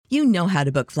You know how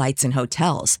to book flights and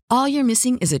hotels. All you're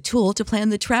missing is a tool to plan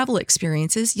the travel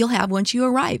experiences you'll have once you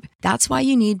arrive. That's why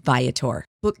you need Viator.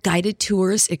 Book guided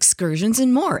tours, excursions,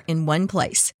 and more in one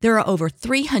place. There are over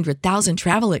 300,000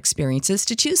 travel experiences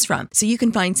to choose from, so you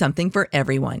can find something for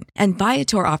everyone. And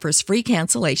Viator offers free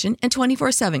cancellation and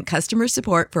 24/7 customer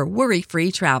support for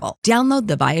worry-free travel. Download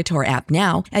the Viator app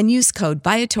now and use code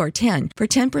Viator10 for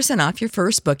 10% off your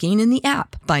first booking in the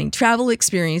app. Find travel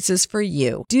experiences for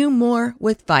you. Do more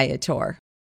with Viator.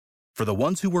 For the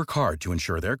ones who work hard to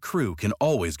ensure their crew can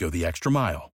always go the extra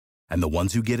mile, and the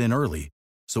ones who get in early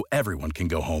so everyone can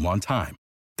go home on time,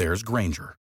 there's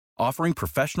Grainger, offering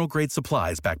professional-grade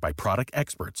supplies backed by product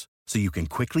experts so you can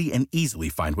quickly and easily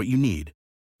find what you need.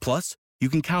 Plus, you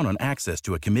can count on access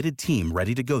to a committed team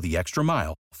ready to go the extra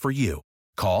mile for you.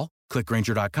 Call, click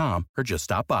Grainger.com, or just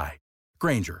stop by.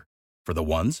 Grainger, for the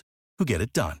ones who get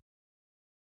it done.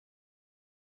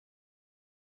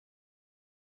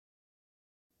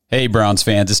 Hey Browns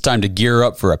fans, it's time to gear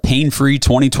up for a pain-free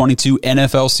 2022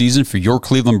 NFL season for your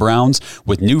Cleveland Browns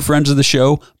with new friends of the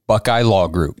show, Buckeye Law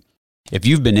Group. If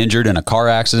you've been injured in a car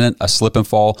accident, a slip and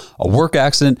fall, a work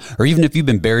accident, or even if you've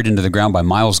been buried into the ground by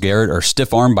Myles Garrett or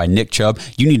stiff-armed by Nick Chubb,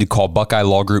 you need to call Buckeye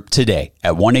Law Group today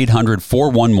at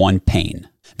 1-800-411-PAIN.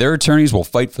 Their attorneys will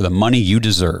fight for the money you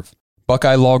deserve.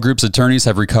 Buckeye Law Group's attorneys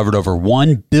have recovered over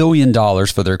 $1 billion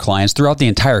for their clients throughout the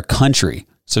entire country.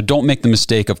 So don't make the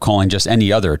mistake of calling just any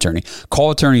other attorney.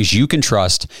 Call attorneys you can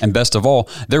trust, and best of all,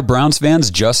 they're Browns fans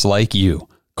just like you.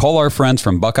 Call our friends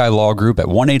from Buckeye Law Group at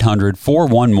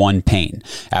 1-800-411-PAIN.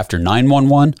 After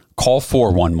 911, call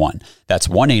 411. That's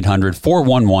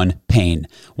 1-800-411-PAIN.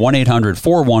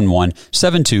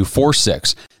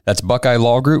 1-800-411-7246. That's Buckeye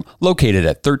Law Group, located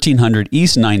at 1300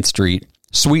 East 9th Street,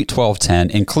 Suite 1210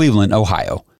 in Cleveland,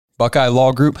 Ohio. Buckeye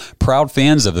Law Group, proud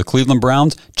fans of the Cleveland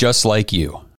Browns just like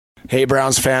you. Hey,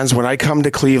 Browns fans, when I come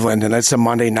to Cleveland and it's a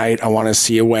Monday night, I want to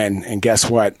see a win. And guess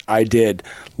what? I did.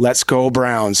 Let's go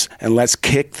Browns, and let's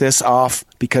kick this off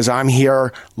because I'm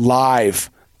here live.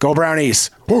 Go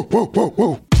Brownies. Woo, woo, woo,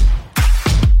 woo.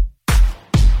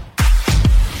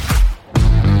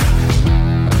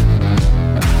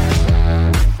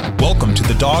 Welcome to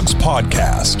the Dawgs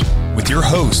Podcast with your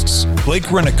hosts, Blake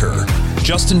Reneker,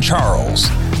 Justin Charles,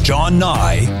 John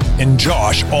Nye, and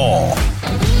Josh All.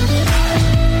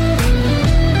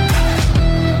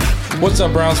 What's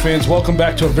up, Browns fans? Welcome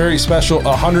back to a very special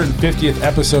 150th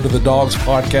episode of the Dawgs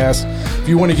Podcast. If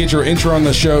you want to get your intro on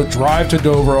the show, drive to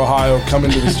Dover, Ohio, come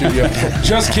into the studio.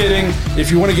 Just kidding.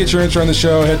 If you want to get your intro on the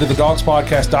show, head to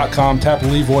thedawgspodcast.com, tap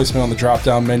leave voicemail on the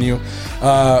drop-down menu.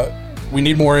 We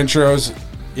need more intros,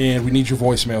 and we need your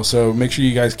voicemail, so make sure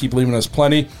you guys keep leaving us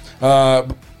plenty.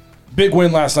 Big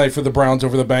win last night for the Browns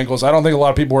over the Bengals. I don't think a lot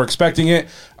of people were expecting it.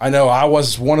 I know I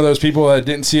was one of those people that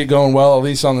didn't see it going well, at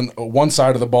least on one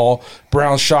side of the ball.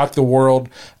 Browns shocked the world.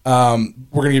 We're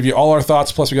going to give you all our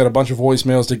thoughts, plus we got a bunch of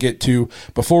voicemails to get to.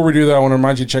 Before we do that, I want to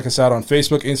remind you to check us out on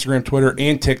Facebook, Instagram, Twitter,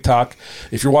 and TikTok.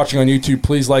 If you're watching on YouTube,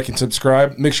 please like and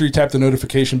subscribe. Make sure you tap the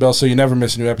notification bell so you never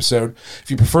miss a new episode.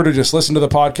 If you prefer to just listen to the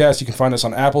podcast, you can find us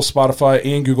on Apple, Spotify,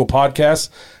 and Google Podcasts.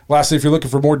 Lastly, if you're looking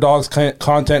for more Dawgs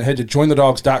content, head to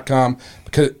jointhedawgs.com.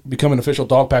 Become an official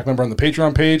Dog Pack member on the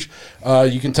Patreon page.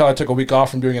 You can tell I took a week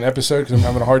off from doing an episode because I'm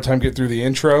having a hard time getting through the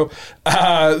intro.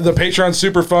 The Patreon's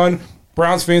super fun.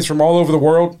 Browns fans from all over the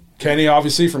world. Kenny,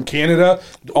 obviously, from Canada,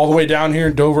 all the way down here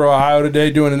in Dover, Ohio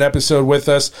today, doing an episode with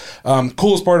us.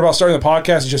 Coolest part about starting the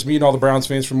podcast is just meeting all the Browns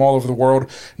fans from all over the world.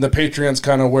 And the Patreon's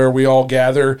kind of where we all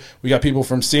gather. We got people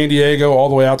from San Diego all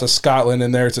the way out to Scotland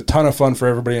in there. It's a ton of fun for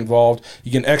everybody involved.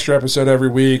 You get an extra episode every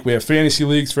week. We have fantasy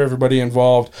leagues for everybody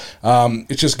involved.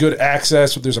 It's just good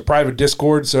access. There's a private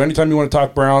Discord, so anytime you want to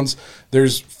talk Browns,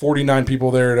 there's 49 people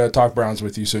there to talk Browns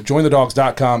with you. So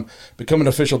jointhedawgs.com. Become an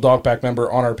official Dog Pack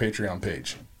member on our Patreon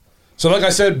page. So like I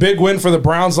said, big win for the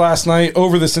Browns last night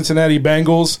over the Cincinnati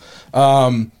Bengals.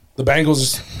 The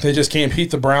Bengals, they just can't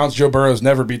beat the Browns. Joe Burrow's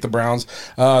never beat the Browns.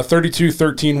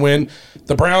 32-13 win.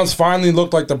 The Browns finally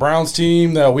looked like the Browns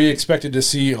team that we expected to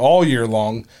see all year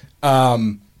long.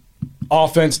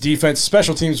 Offense, defense,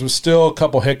 special teams was still a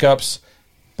couple hiccups.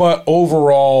 But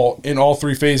overall, in all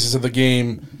three phases of the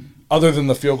game, other than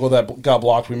the field goal that got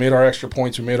blocked, we made our extra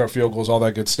points, we made our field goals, all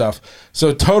that good stuff.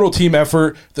 So total team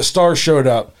effort. The stars showed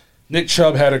up. Nick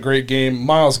Chubb had a great game.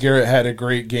 Myles Garrett had a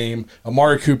great game.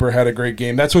 Amari Cooper had a great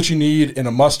game. That's what you need in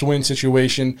a must-win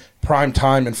situation, prime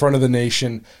time, in front of the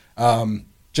nation.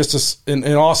 Just an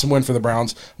awesome win for the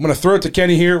Browns. I'm going to throw it to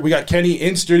Kenny here. We got Kenny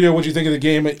in studio. What did you think of the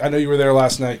game? I know you were there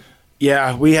last night.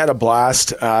 Yeah, we had a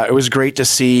blast. It was great to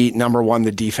see, number one,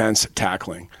 the defense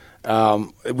tackling.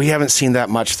 We haven't seen that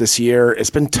much this year. It's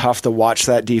been tough to watch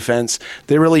that defense.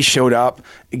 They really showed up,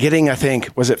 getting, I think,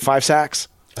 was it 5 sacks?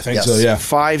 I think so, yeah.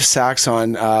 5 sacks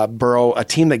on Burrow, a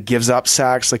team that gives up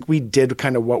sacks. Like, we did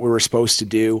kind of what we were supposed to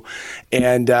do.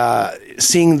 And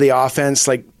seeing the offense,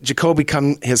 like, Jacoby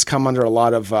has come under a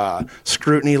lot of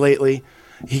scrutiny lately.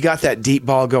 He got that deep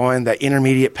ball going, that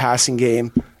intermediate passing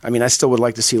game. I mean, I still would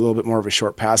like to see a little bit more of a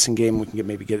short passing game. We can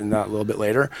maybe get into that a little bit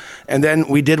later. And then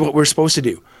we did what we're supposed to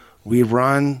do. We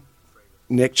run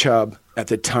Nick Chubb at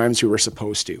the times we were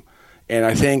supposed to. And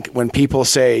I think when people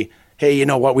say, hey, you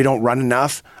know what, we don't run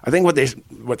enough, I think what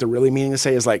they're really meaning to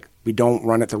say is, like, we don't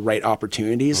run at the right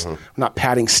opportunities. We're not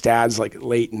padding stats like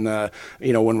late in the,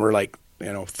 when we're like,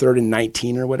 3rd and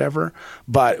 19 or whatever.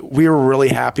 But we were really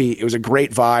happy. It was a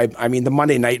great vibe. I mean, the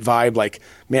Monday night vibe, like,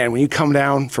 man, when you come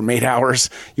down from 8 hours,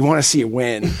 you want to see a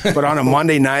win. But on a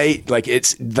Monday night, like,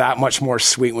 it's that much more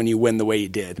sweet when you win the way you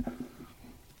did.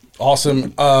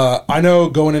 Awesome. I know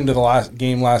going into the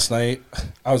game last night,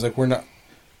 I was like, we're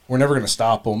never going to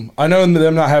stop them. I know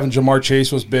them not having Jamar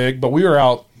Chase was big, but we were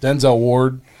out Denzel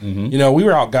Ward. We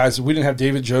were out guys. We didn't have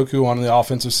David Njoku on the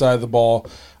offensive side of the ball.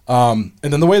 And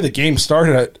then the way the game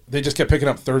started, they just kept picking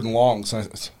up 3rd and long. So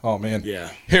oh, man,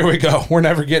 here we go. We're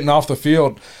never getting off the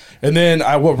field. And then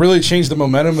what really changed the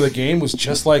momentum of the game was,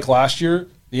 just like last year,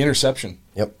 the interception.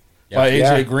 By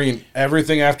A.J. Green.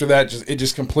 Everything after that, it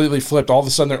just completely flipped. All of a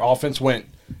sudden, their offense went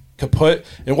kaput.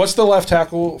 And what's the left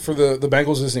tackle for the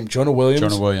Bengals? His name, Jonah Williams?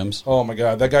 Jonah Williams. Oh, my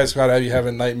God. That guy's got to have you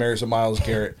having nightmares of Myles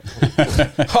Garrett.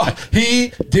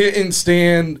 He didn't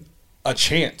stand a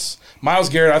chance. Myles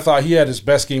Garrett, I thought he had his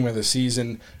best game of the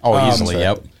season. Oh, easily,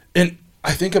 yep. And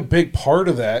I think a big part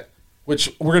of that,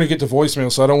 which we're going to get to voicemail,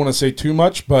 so I don't want to say too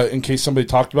much, but in case somebody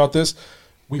talked about this,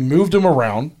 we moved him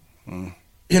around,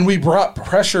 and we brought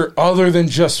pressure other than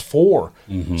just 4.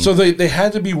 So they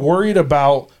had to be worried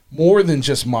about more than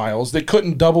just Myles. They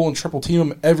couldn't double and triple team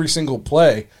him every single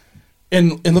play.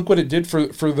 And look what it did for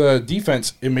the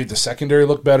defense. It made the secondary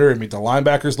look better. It made the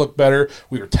linebackers look better.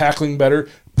 We were tackling better.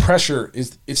 Pressure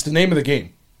it's the name of the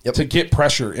game. To get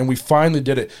pressure, and we finally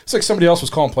did it. It's like somebody else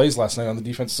was calling plays last night on the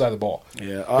defensive side of the ball.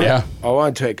 I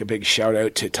want to take a big shout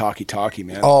out to Talkie,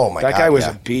 man. Oh my God, that guy was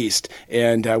a beast.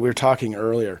 And we were talking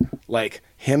earlier, like,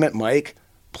 him at Mike.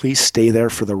 Please stay there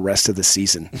for the rest of the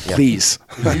season. Please.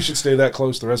 You should stay that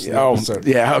close the rest of the episode.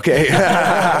 Yeah, okay.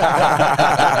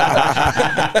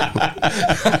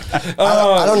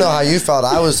 I don't know how you felt.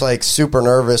 I was, like, super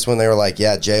nervous when they were like,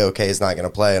 JOK is not going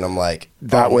to play. And I'm like,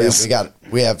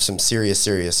 we have some serious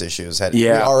issues. We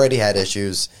already had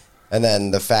issues. And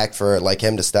then the fact for, like,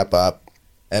 him to step up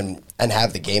and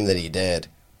have the game that he did,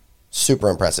 super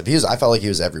impressive. I felt like he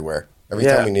was everywhere. Every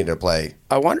time we needed to play.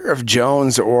 I wonder if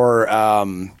Jones or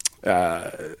our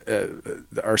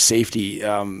safety,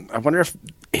 I wonder if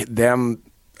them,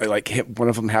 like one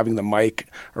of them having the mic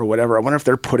or whatever, I wonder if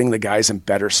they're putting the guys in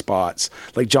better spots.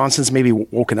 Like, Johnson's maybe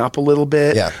woken up a little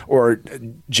bit, or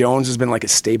Jones has been like a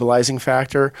stabilizing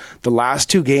factor. The last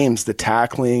 2 games, the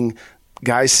tackling,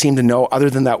 guys seem to know, other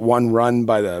than that one run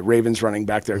by the Ravens running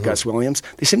back there, Gus Williams,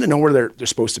 they seem to know where they're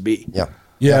supposed to be.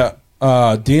 Yeah.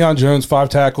 Deion Jones, 5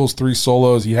 tackles, 3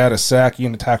 solos. He had a sack. He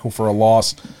had a tackle for a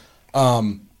loss.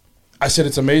 I said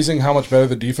it's amazing how much better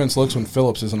the defense looks when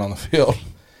Phillips isn't on the field,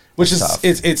 which is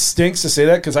it stinks to say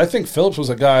that, because I think Phillips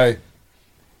was a guy.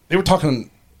 They were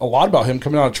talking a lot about him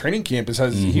coming out of training camp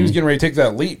because he was getting ready to take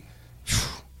that leap.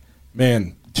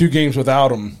 Man, 2 games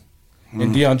without him,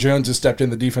 and Deion Jones has stepped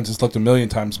in. The defense has looked a million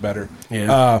times better.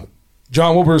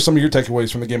 John, what were some of your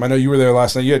takeaways from the game? I know you were there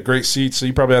last night. You had great seats, so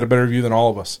you probably had a better view than all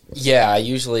of us. Yeah, I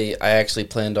actually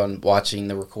planned on watching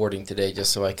the recording today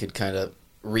just so I could kind of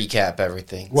recap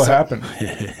everything. What happened?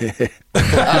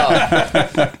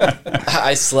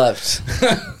 I slept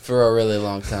for a really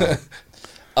long time.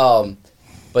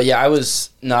 But yeah, I was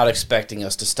not expecting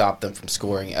us to stop them from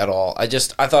scoring at all. I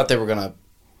thought they were going to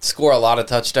score a lot of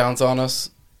touchdowns on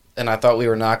us, and I thought we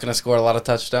were not going to score a lot of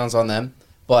touchdowns on them.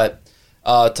 But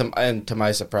to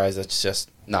my surprise, that's just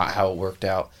not how it worked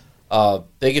out.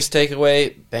 Biggest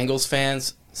takeaway, Bengals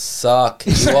fans suck.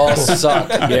 You all suck.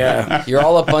 Yeah. You're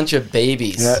all a bunch of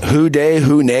babies. Yeah. Who day,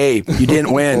 who nay. You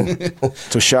didn't win.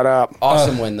 So shut up.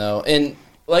 Awesome win, though. And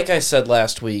like I said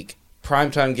last week,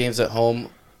 primetime games at home,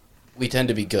 we tend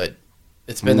to be good.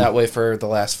 It's been that way for the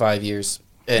last 5 years.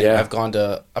 And I've gone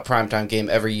to a primetime game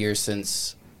every year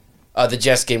since the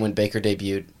Jets game when Baker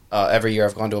debuted. Every year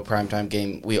I've gone to a primetime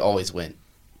game. We always win.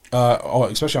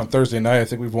 Especially on Thursday night. I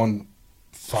think we've won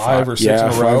 5 or 6 in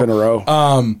a row. 5 in a row.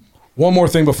 One more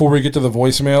thing before we get to the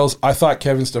voicemails. I thought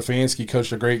Kevin Stefanski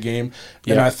coached a great game,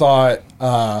 and I thought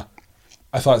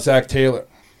Zach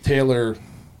Taylor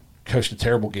coached a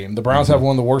terrible game. The Browns have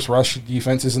one of the worst rush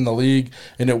defenses in the league,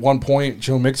 and at one point,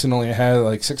 Joe Mixon only had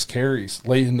like 6 carries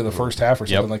late into the first half or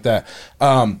something like that.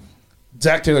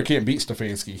 Zach Taylor can't beat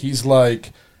Stefanski. He's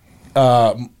like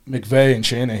McVay and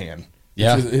Shanahan.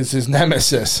 Yeah, is his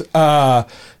nemesis.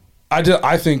 I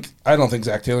don't think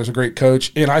Zach Taylor's a great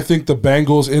coach, and I think the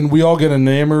Bengals, and we all get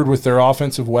enamored with their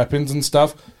offensive weapons and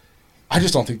stuff. I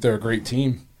just don't think they're a great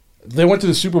team. They went to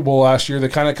the Super Bowl last year. They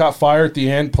kind of caught fire at the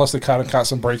end, plus they kind of caught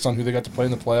some breaks on who they got to play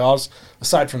in the playoffs,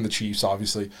 aside from the Chiefs,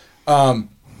 obviously.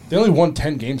 They only won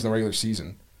 10 games in the regular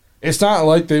season. It's not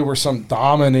like they were some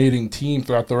dominating team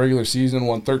throughout the regular season,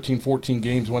 won 13, 14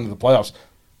 games, went to the playoffs.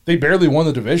 They barely won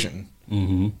the division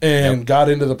and got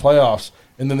into the playoffs.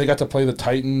 And then they got to play the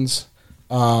Titans.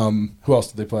 Who else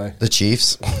did they play? The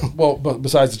Chiefs. Well, but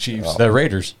besides the Chiefs. The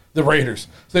Raiders. The Raiders.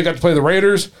 So they got to play the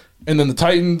Raiders, and then the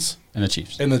Titans. And the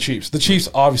Chiefs. The Chiefs,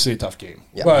 obviously a tough game.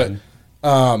 Yeah. But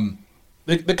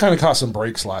they kind of caught some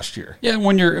breaks last year. Yeah,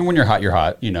 when you're hot, you're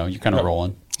hot. You know, you're kind of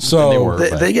rolling. So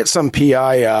they get some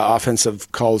PI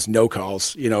offensive calls, no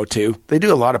calls, too. They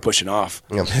do a lot of pushing off.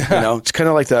 It's kind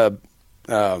of like the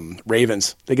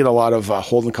Ravens. They get a lot of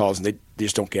holding calls, and they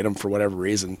just don't get them for whatever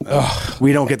reason.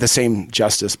 We don't get the same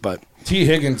justice, but T.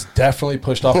 Higgins definitely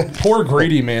pushed off. Poor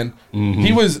Grady, man.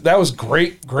 That was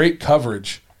great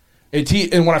coverage.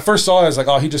 And when I first saw it, I was like,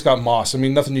 oh, he just got mossed. I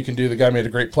mean, nothing you can do. The guy made a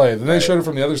great play. Then they showed it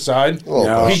from the other side.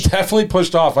 He definitely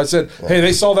pushed off. I said, hey,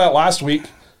 they saw that last week,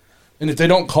 and if they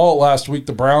don't call it last week,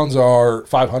 the Browns are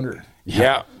 500.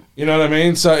 Yeah. You know what I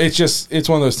mean? So it's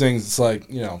one of those things. It's like,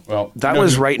 Well, that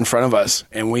was right in front of us,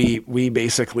 and we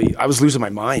basically, I was losing my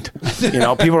mind.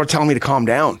 People were telling me to calm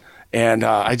down, and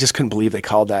I just couldn't believe they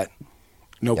called that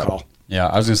no call. Yeah,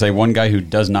 I was going to say one guy who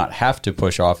does not have to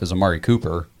push off is Amari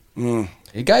Cooper.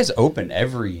 The guy's open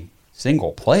every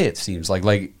single play, it seems like.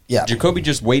 Jacoby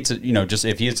just waits, just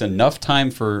if he has enough time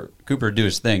for Cooper to do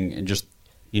his thing, and just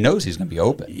he knows he's going to be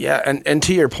open. Yeah, and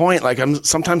to your point,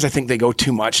 sometimes I think they go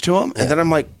too much to him, and then I'm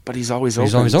like, but he's always open.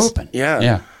 He's always open.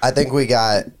 Yeah. I think we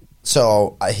got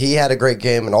he had a great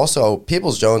game, and also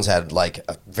Peoples-Jones had like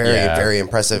a very very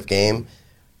impressive game,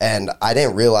 and I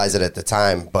didn't realize it at the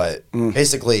time, but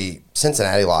basically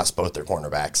Cincinnati lost both their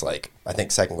cornerbacks. Like I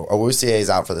think Owusie is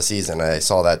out for the season. I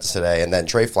saw that today, and then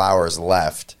Trey Flowers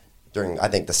left during I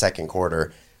think the second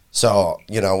quarter. So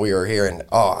we were hearing,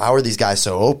 oh, how are these guys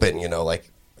so open?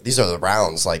 These are the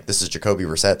Browns. Like, this is Jacoby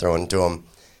Brissett throwing to them.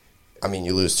 I mean,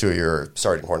 you lose 2 of your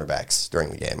starting cornerbacks during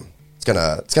the game. It's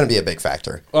gonna be a big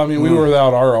factor. Well, I mean, we were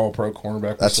without our All-Pro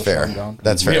cornerback. That's fair.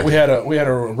 That's fair. We had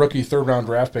a rookie third-round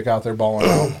draft pick out there balling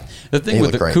out. The thing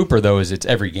with Cooper, though, is it's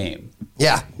every game.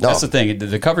 Yeah. No. That's the thing.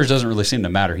 The coverage doesn't really seem to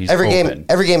matter. He's every open.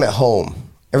 Every game at home.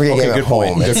 Every game at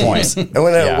home. Good point. And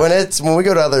when we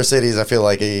go to other cities, I feel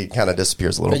like he kind of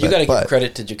disappears a little bit. But you got to give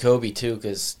credit to Jacoby too,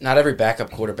 because not every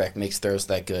backup quarterback makes throws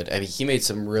that good. I mean, he made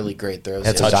some really great throws.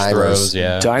 Touch throws,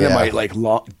 dynamite, like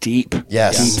long, deep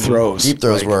throws. Deep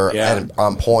throws were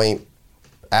on point,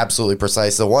 absolutely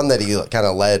precise. The one that he kind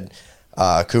of led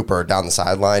Cooper down the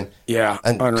sideline. Yeah,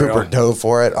 and unreal. Cooper dove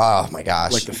for it. Oh my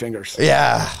gosh, like the fingers.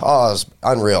 Yeah, it was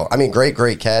unreal. I mean,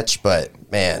 great catch, but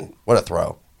man, what a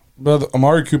throw. But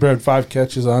Amari Cooper had 5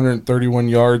 catches, 131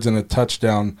 yards, and a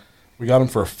touchdown. We got him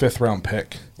for a 5th-round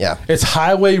pick. Yeah. It's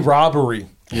highway robbery.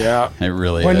 Yeah. It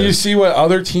really When is. you see what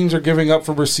other teams are giving up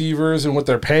for receivers and what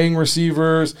they're paying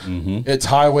receivers, it's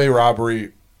highway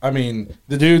robbery. I mean,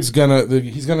 the dude's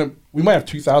we might have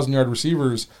 2,000-yard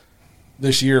receivers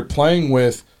this year playing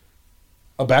with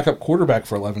a backup quarterback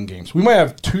for 11 games. We might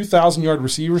have 2,000-yard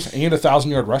receivers and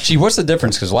 1,000-yard rushers. Gee, what's the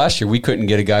difference? Because last year we couldn't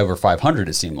get a guy over 500,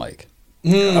 it seemed like.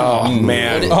 Oh,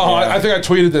 man. I think I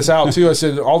tweeted this out, too. I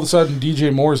said, all of a sudden,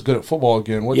 DJ Moore is good at football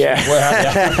again. What happened?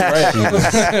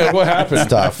 What happened? It's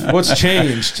tough. What's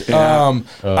changed?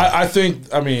 I think,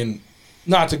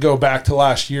 not to go back to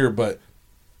last year, but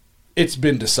it's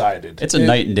been decided. It's a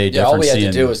night and day difference. All we had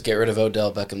to do was get rid of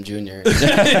Odell Beckham Jr.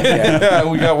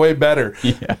 We got way better.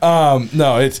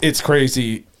 No, it's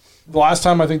crazy. The last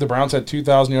time I think the Browns had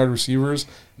 2,000-yard receivers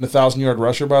and a 1,000-yard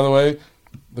rusher, by the way,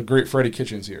 the great Freddie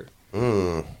Kitchens here.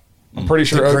 I'm pretty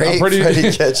sure. I'm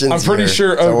pretty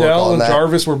sure Odell and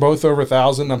Jarvis were both over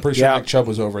 1,000. I'm pretty sure Nick Chubb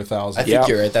was over 1,000. I think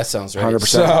you're right. That sounds right.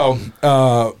 100%.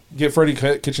 So get Freddie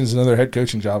Kitchens another head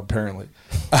coaching job, apparently.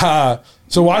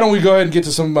 So why don't we go ahead and get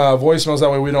to some voicemails? That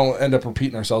way we don't end up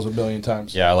repeating ourselves a billion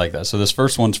times. Yeah, I like that. So this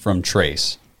first one's from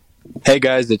Trace. Hey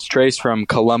guys, it's Trace from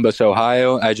Columbus,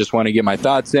 Ohio. I just want to get my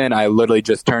thoughts in. I literally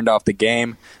just turned off the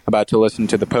game, about to listen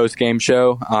to the post-game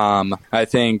show. I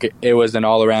think it was an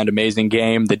all-around amazing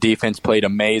game. The defense played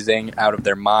amazing, out of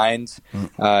their minds.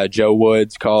 Joe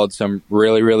Woods called some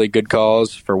really, really good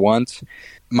calls for once.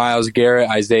 Myles Garrett,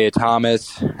 Isaiah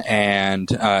Thomas, and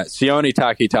Sione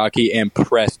Takitaki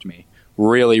impressed me.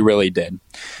 Really, really did.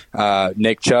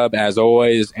 Nick Chubb, as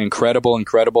always, incredible,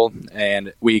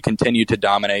 and we continue to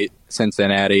dominate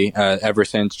Cincinnati ever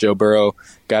since Joe Burrow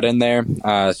got in there.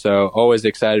 So always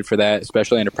excited for that,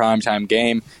 especially in a primetime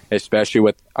game, especially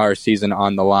with our season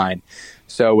on the line.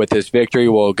 So with this victory,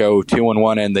 we'll go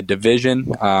 2-1 in the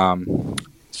division.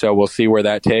 So we'll see where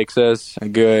that takes us. A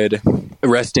good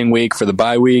resting week for the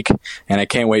bye week, and I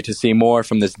can't wait to see more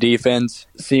from this defense.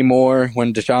 See more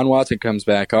when Deshaun Watson comes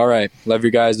back. All right, love your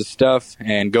guys' stuff,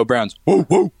 and go Browns. Woo,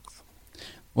 woo.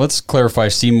 Let's clarify.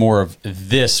 See more of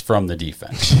this from the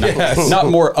defense, not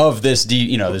more of this.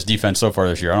 This defense so far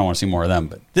this year. I don't want to see more of them,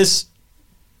 but this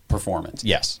performance,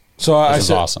 yes. So I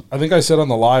said, awesome. I think I said on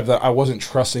the live that I wasn't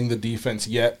trusting the defense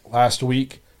yet last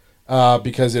week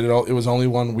because it was only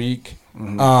 1 week.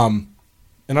 Mm-hmm.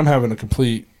 And I'm having a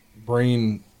complete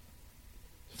brain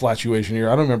fluctuation here.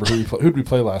 I don't remember who did we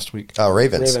play last week?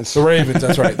 Ravens. The Ravens.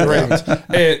 That's right. The Ravens.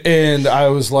 And I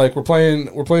was like, we're playing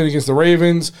against the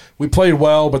Ravens. We played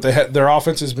well, but their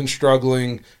offense has been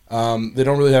struggling. They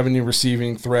don't really have any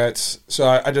receiving threats. So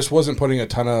I just wasn't putting a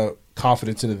ton of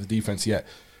confidence into the defense yet.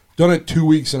 Done it 2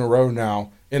 weeks in a row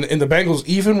now. And the Bengals,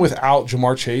 even without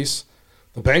Jamar Chase,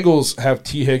 the Bengals have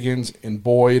T. Higgins and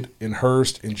Boyd and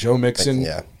Hurst and Joe Mixon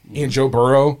and Joe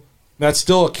Burrow. That's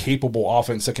still a capable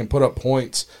offense that can put up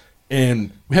points,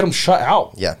 and we had them shut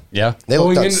out. Yeah. They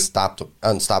Going looked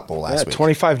unstoppable last week.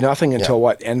 25-0 until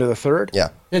what, end of the third? Yeah.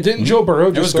 Didn't Joe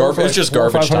Burrow just it was just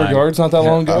garbage 500 time. yards not that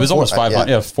long ago? It was almost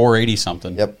 500, 480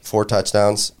 something. Yep, 4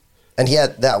 touchdowns. And he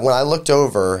had that when I looked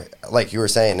over, like you were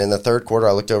saying, in the third quarter,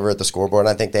 I looked over at the scoreboard,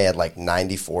 and I think they had like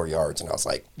 94 yards. And I was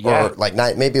like,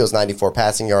 maybe it was 94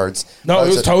 passing yards. No, it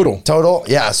was total. Total?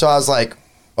 Yeah. So I was like,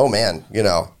 oh, man,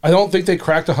 I don't think they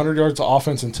cracked 100 yards of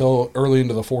offense until early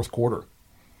into the fourth quarter.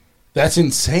 That's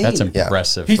insane. That's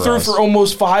impressive. He threw for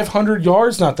almost 500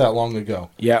 yards not that long ago.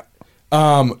 Yeah.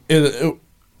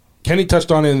 Kenny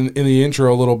touched on it in the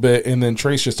intro a little bit, and then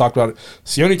Trace just talked about it.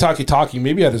 Sione Takitaki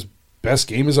maybe had his best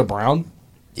game as a Brown.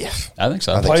 Yeah. I think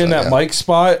so. Playing that Mike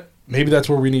spot, maybe that's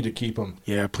where we need to keep him.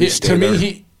 Yeah, please stay to there.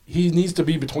 me, he needs to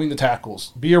be between the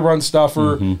tackles. Be a run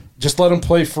stuffer. Mm-hmm. Just let him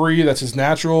play free. That's his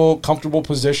natural, comfortable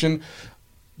position.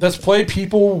 Let's play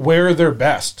people where they're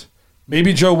best.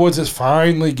 Maybe Joe Woods is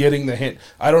finally getting the hint.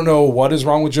 I don't know what is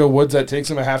wrong with Joe Woods that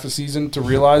takes him a half a season to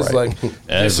realize,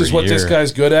 this is what this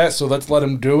guy's good at, so let's let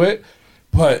him do it.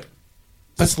 But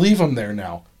let's leave him there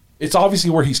now. It's obviously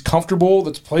where he's comfortable.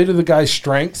 Let's play to the guy's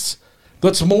strengths.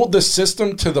 Let's mold the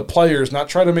system to the players, not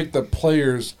try to make the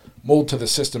players mold to the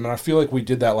system. And I feel like we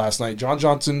did that last night. John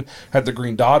Johnson had the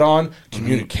green dot on.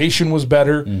 Communication was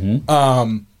better.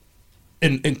 And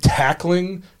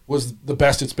tackling was the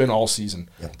best it's been all season.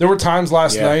 Yeah. There were times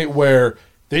last night where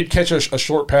they'd catch a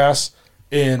short pass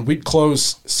and we'd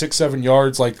close 6-7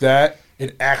 yards like that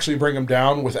and actually bring him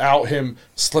down without him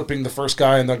slipping the first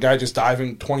guy and the guy just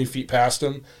diving 20 feet past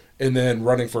him and then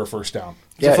running for a first down.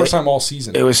 It's the first time all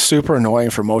season. It was super annoying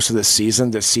for most of the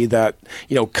season to see that,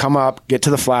 come up, get to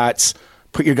the flats,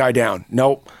 put your guy down.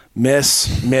 Nope. Miss,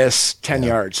 10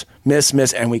 yards.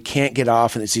 Miss, and we can't get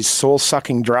off, and it's these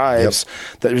soul-sucking drives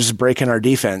that are just breaking our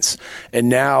defense. And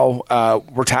now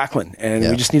we're tackling, and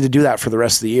we just need to do that for the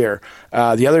rest of the year.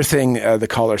 The other thing the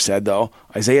caller said, though,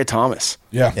 Isaiah Thomas.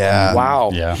 Yeah. Wow.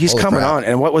 Yeah. He's coming on.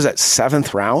 And what was that,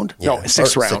 7th round? Yeah. No,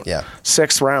 6th round.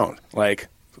 6th round.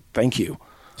 Thank you.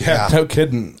 Yeah, no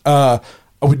kidding.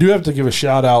 We do have to give a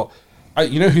shout-out.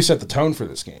 You know who set the tone for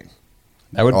this game?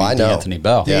 That would be Anthony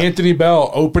Bell. Anthony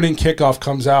Bell, opening kickoff,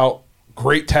 comes out,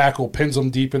 great tackle, pins them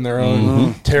deep in their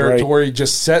own territory,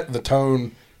 just set the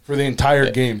tone for the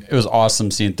entire game. It was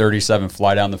awesome seeing 37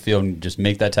 fly down the field and just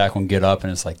make that tackle and get up,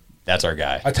 and it's like, that's our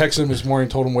guy. I texted him this morning,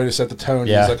 told him way to set the tone.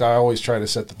 Yeah. He's like, I always try to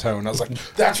set the tone. I was like,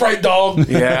 that's right, dog.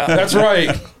 Yeah. That's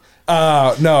right.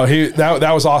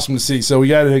 That was awesome to see. So we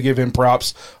got to give him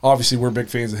props. Obviously, we're big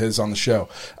fans of his on the show.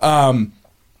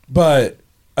 But,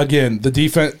 again, the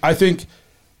defense, I think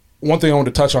one thing I want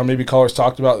to touch on, maybe callers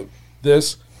talked about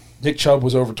this, Nick Chubb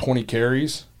was over 20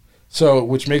 carries. So,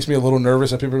 which makes me a little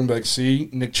nervous that people are going to be like, see,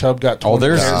 Nick Chubb got 20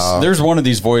 carries. There's one of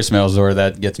these voicemails where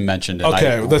that gets mentioned.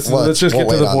 Okay, let's just get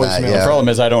to the voicemail. The problem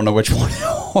is I don't know which one it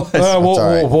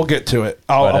was. We'll get to it.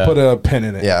 I'll put a pin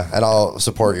in it. Yeah, and I'll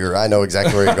support I know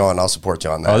exactly where you're going. I'll support you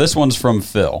on that. Oh, this one's from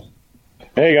Phil.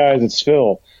 Hey, guys, it's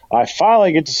Phil. I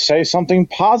finally get to say something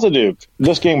positive.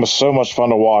 This game was so much fun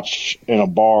to watch in a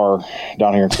bar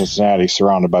down here in Cincinnati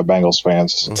surrounded by Bengals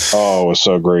fans. Oh, it was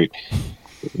so great.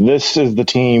 This is the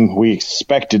team we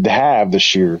expected to have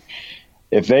this year.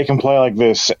 If they can play like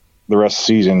this the rest of the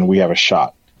season, we have a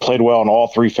shot. played well in all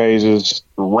three phases,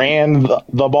 ran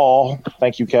the ball.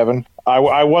 Thank you, Kevin.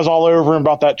 I was all over him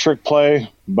about that trick play,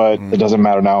 but it doesn't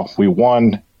matter now. We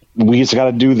won. We just got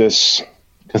to do this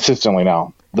consistently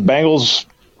now. The Bengals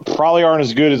probably aren't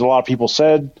as good as a lot of people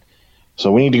said,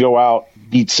 so we need to go out,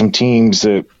 beat some teams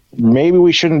that maybe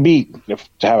we shouldn't beat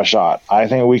to have a shot. I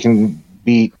think we can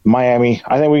beat Miami.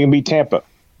 I think we can beat Tampa.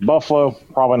 Buffalo,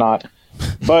 probably not.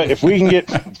 But if we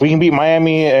can beat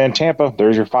Miami and Tampa,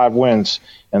 there's your 5 wins,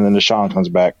 and then Deshaun comes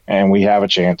back, and we have a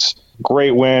chance.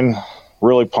 Great win.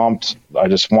 Really pumped. I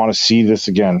just want to see this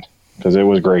again because it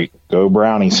was great. Go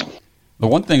Brownies. The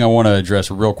one thing I want to address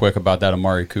real quick about that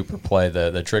Amari Cooper play,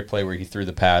 the trick play where he threw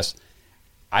the pass,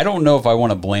 I don't know if I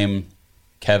want to blame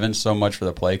Kevin so much for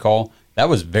the play call. That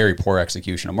was very poor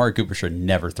execution. Amari Cooper should have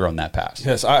never thrown that pass.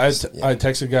 Yes, I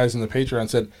texted guys in the Patreon and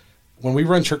said, when we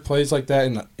run trick plays like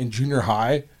that in junior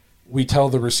high, we tell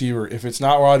the receiver, if it's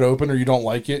not wide open or you don't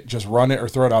like it, just run it or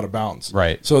throw it out of bounds.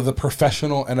 Right. So the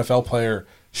professional NFL player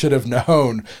should have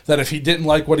known that if he didn't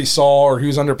like what he saw or he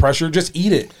was under pressure, just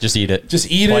eat it. Just eat it.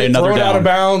 Throw it out of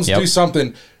bounds, do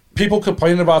something. People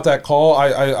complaining about that call.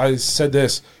 I said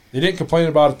this. They didn't complain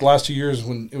about it the last 2 years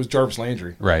when it was Jarvis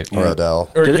Landry. Right. Or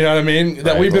Odell. Or, you know what I mean?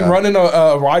 That we've been running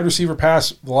a wide receiver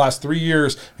pass the last 3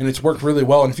 years, and it's worked really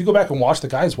well. And if you go back and watch, the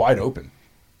guy's wide open.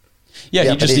 Yeah,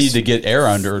 you just need to get air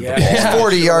under the ball. He's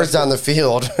 40 yards down the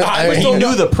field. He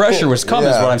knew the pressure was coming,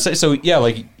 is what I'm saying. So, yeah,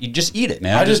 like, you just eat it,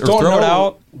 man. I just don't throw know it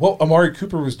out. What Amari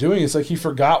Cooper was doing. It's like he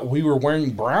forgot we were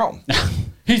wearing brown.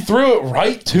 He threw it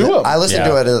right to him. I listened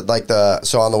to it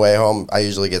so on the way home, I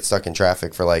usually get stuck in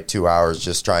traffic for like 2 hours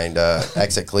just trying to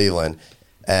exit Cleveland.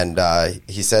 And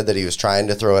he said that he was trying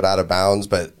to throw it out of bounds,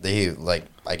 but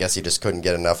I guess he just couldn't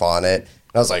get enough on it.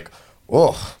 And I was like,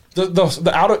 whoa.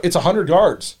 It's 100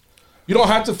 yards. You don't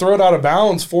have to throw it out of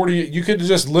bounds 40. You could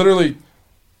just literally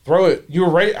throw it. You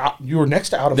were next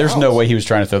to out of bounds. There's no way he was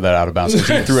trying to throw that out of bounds.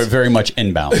 He threw it very much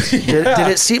inbounds. Did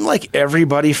it seem like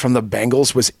everybody from the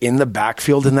Bengals was in the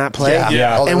backfield in that play?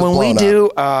 Yeah. And when we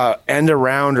do end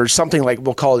around or something like,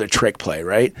 we'll call it a trick play,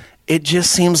 right? It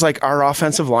just seems like our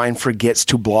offensive line forgets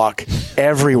to block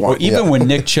everyone. Well, even when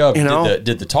Nick Chubb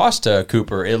did the toss to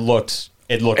Cooper, it looked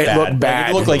bad.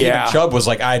 It looked like even Chubb was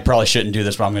like, I probably shouldn't do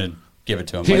this, but I'm going to give it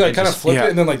to him. He kind of flipped it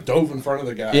and then dove in front of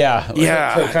the guy. Yeah.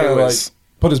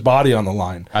 Put his body on the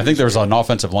line. I think there was an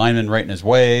offensive lineman right in his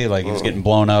way. Like, he was getting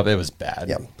blown up. It was bad.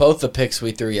 Yeah. Both the picks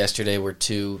we threw yesterday were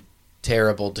 2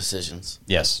 terrible decisions.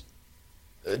 Yes.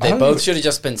 They both should have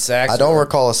just been sacks. I don't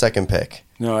recall a second pick.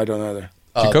 No, I don't either.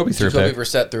 Jacoby threw a pick. Jacoby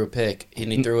Brissett threw a pick,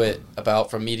 and he threw it about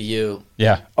from me to you.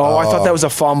 Yeah. Oh, I thought that was a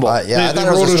fumble. I thought They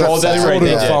it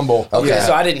was a fumble. Okay,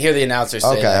 so I didn't hear the announcer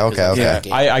say that.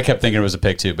 Okay. I kept thinking it was a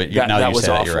pick, too, but now that you say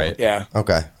that, you're right. Yeah.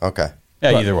 Okay.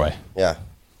 Yeah, either way. Yeah.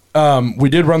 We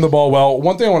did run the ball well.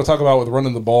 One thing I want to talk about with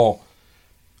running the ball,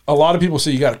 a lot of people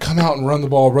say you got to come out and run the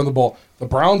ball. The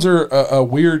Browns are a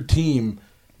weird team.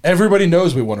 Everybody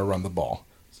knows we want to run the ball.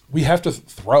 We have to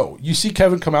throw. You see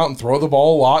Kevin come out and throw the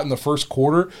ball a lot in the first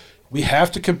quarter. We have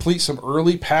to complete some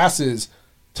early passes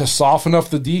to soften up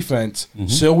the defense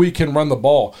so we can run the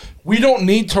ball. We don't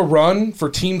need to run for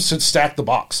teams to stack the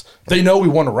box. They know we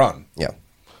want to run. Yeah.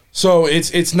 So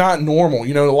it's not normal.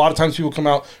 You know, a lot of times people come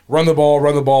out, run the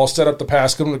ball, set up the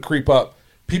pass, get them to creep up.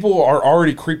 People are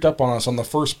already creeped up on us on the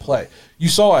first play. You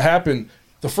saw it happen.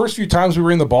 The first few times we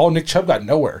were in the ball, Nick Chubb got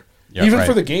nowhere. Yeah, Even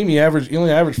for the game, he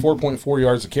only averaged 4.4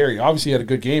 yards a carry. Obviously, he had a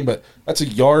good game, but that's a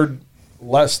yard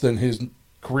less than his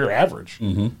career average.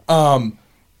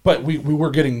 But we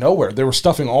were getting nowhere. They were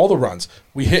stuffing all the runs.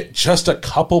 We hit just a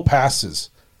couple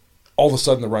passes. All of a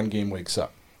sudden, the run game wakes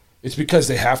up. It's because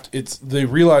they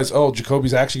realize,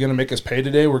 Jacoby's actually going to make us pay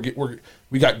today.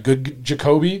 We got good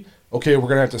Jacoby. Okay, we're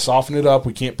going to have to soften it up.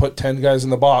 We can't put 10 guys in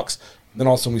the box. Then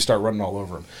all of a sudden we start running all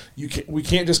over them. We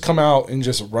can't just come out and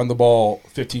just run the ball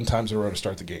 15 times in a row to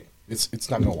start the game. It's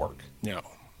not going to work. No.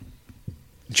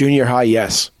 Junior high,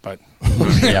 yes, but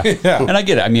yeah. And I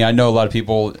get it. I mean, I know a lot of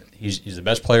people. He's the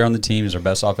best player on the team. He's our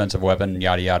best offensive weapon.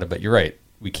 Yada yada. But you're right.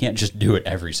 We can't just do it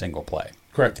every single play.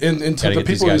 Correct. And to gotta the get people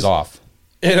these guys off.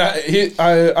 And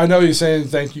I know he's saying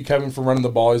thank you, Kevin, for running the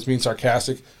ball. He's being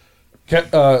sarcastic.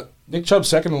 Nick Chubb's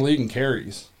second in the league in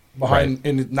carries.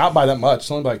 And not by that much.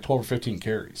 It's only by 12 or 15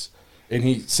 carries. And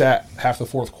he sat half the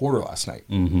fourth quarter last night.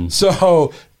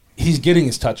 So he's getting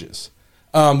his touches.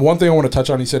 One thing I want to touch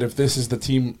on, he said, if this is the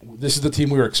team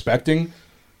we were expecting,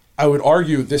 I would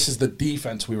argue this is the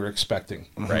defense we were expecting.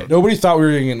 Right. Nobody thought we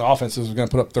were getting an offense that was going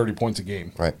to put up 30 points a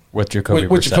game. Right. With Jacoby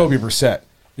Brissett.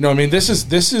 You know what I mean? This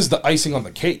is the icing on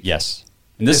the cake. Yes.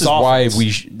 And this is why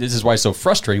it's so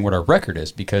frustrating what our record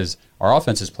is, because our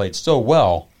offense has played so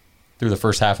well through the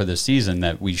first half of this season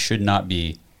that we should not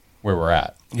be where we're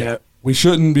at. Yeah. We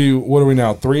shouldn't be, what are we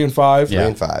now, 3-5?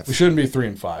 Yeah. 3-5. We shouldn't be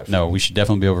 3-5. No, we should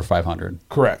definitely be over 500.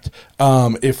 Correct.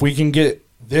 If we can get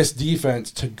this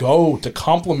defense to go to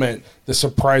complement the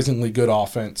surprisingly good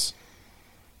offense,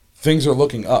 things are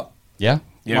looking up. Yeah.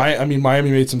 Miami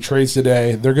made some trades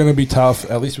today. They're going to be tough.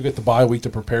 At least we get the bye week to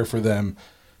prepare for them.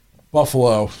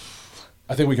 Buffalo,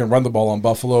 I think we can run the ball on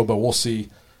Buffalo, but we'll see.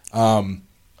 I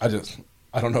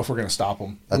don't know if we're going to stop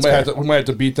them. We might have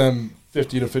to beat them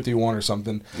 50-51 or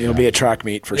something. It'll be a track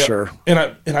meet for sure. And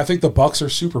I think the Bucks are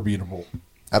super beatable.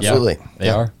 Absolutely. Yeah, they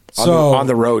are. So on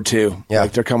the road too. Yeah.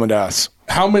 Like they're coming to us.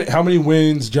 How many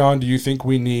wins, John, do you think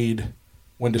we need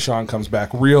when Deshaun comes back,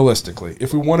 realistically,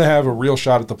 if we want to have a real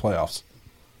shot at the playoffs?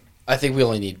 I think we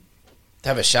only need to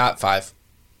have a shot, five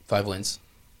wins.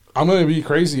 I'm going to be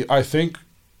crazy. I think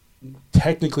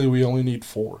technically we only need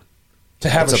 4 to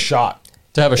have a shot.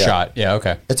 To have a shot. Yeah,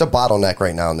 okay. It's a bottleneck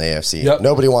right now in the AFC. Yep.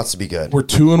 Nobody wants to be good. We're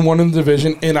 2-1 in the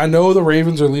division, and I know the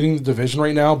Ravens are leading the division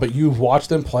right now, but you've watched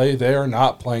them play. They are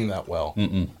not playing that well.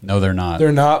 No, they're not.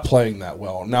 They're not playing that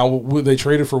well. Now, they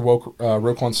traded for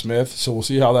Roquan Smith, so we'll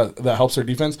see how that helps their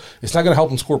defense. It's not going to help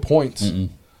them score points.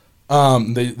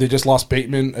 They just lost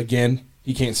Bateman again.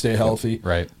 He can't stay healthy.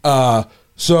 Right.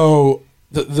 So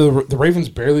the Ravens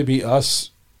barely beat us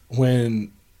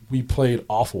when we played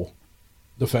awful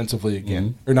defensively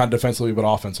again. Or not defensively, but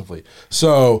offensively.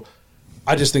 So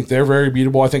I just think they're very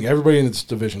beatable. I think everybody in this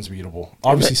division is beatable.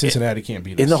 Obviously, Cincinnati can't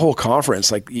beat us. In the whole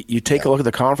conference, like you take a look at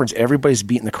the conference, everybody's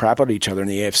beating the crap out of each other in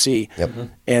the AFC. Yep.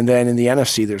 And then in the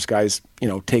NFC, there's guys,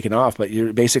 taking off. But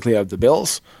you basically have the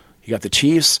Bills, you got the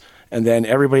Chiefs, and then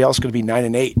everybody else is going to be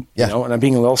 9-8. Yeah. And I'm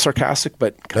being a little sarcastic,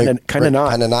 but kind of not.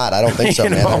 Kind of not. I don't think so,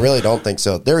 man. I really don't think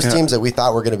so. There's teams that we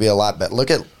thought were going to be a lot better. Look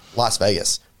at Las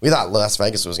Vegas. We thought Las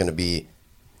Vegas was going to be.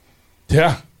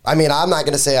 Yeah. I mean, I'm not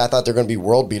going to say I thought they were going to be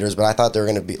world beaters, but I thought they were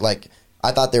going to be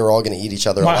I thought they were all going to eat each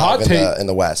other alive in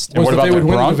the West. And what about the win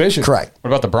the division? Correct. What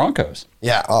about the Broncos?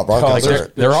 Yeah. Oh, Broncos.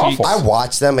 They're awful. I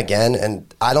watched them again,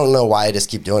 and I don't know why I just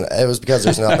keep doing it. It was because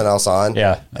there's nothing else on.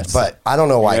 Yeah. But I don't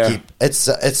know why I keep. It's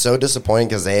so disappointing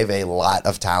because they have a lot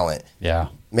of talent. Yeah.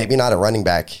 Maybe not a running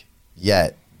back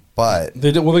yet, but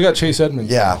They got Chase Edmonds.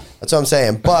 yeah, that's what I'm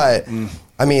saying. But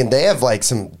I mean, they have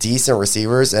some decent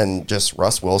receivers, and just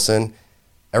Russ Wilson.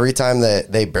 Every time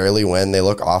that they barely win, they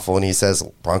look awful, and he says,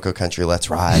 "Bronco country, let's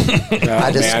ride."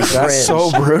 I just cringe. That's so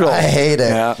brutal. I hate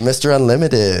it, Mr.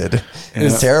 Unlimited.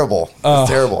 It's terrible. It's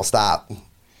terrible. Stop. You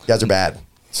guys are bad.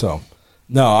 So,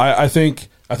 no, I think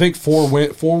 4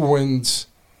 wins,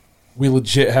 we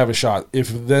legit have a shot.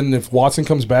 If Watson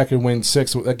comes back and wins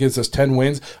 6, that gives us 10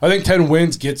 wins. I think 10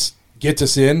 wins gets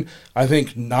us in. I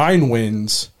think 9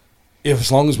 wins, as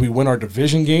long as we win our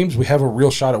division games, we have a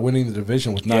real shot at winning the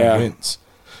division with 9 wins.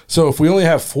 So if we only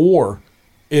have 4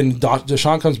 and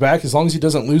Deshaun comes back, as long as he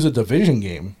doesn't lose a division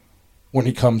game when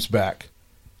he comes back,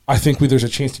 I think there's a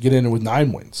chance to get in with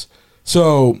 9 wins.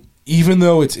 So even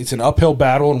though it's an uphill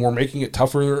battle and we're making it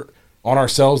tougher on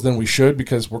ourselves than we should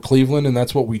because we're Cleveland and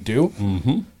that's what we do,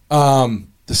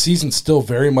 the season's still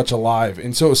very much alive.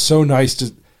 And so it's so nice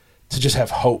to just have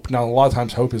hope. Now, a lot of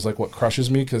times hope is like what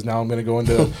crushes me because now I'm going to go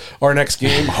into our next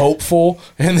game hopeful,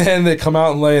 and then they come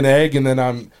out and lay an egg, and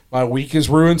then my week is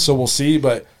ruined, so we'll see.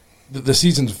 But the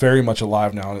season's very much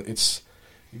alive now. It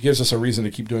gives us a reason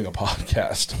to keep doing a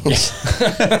podcast.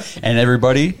 And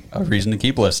everybody, a reason to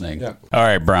keep listening. Yeah. All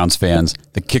right, Browns fans.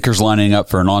 The kicker's lining up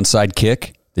for an onside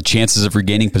kick. The chances of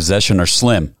regaining possession are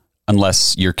slim,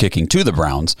 unless you're kicking to the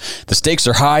Browns. The stakes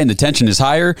are high and the tension is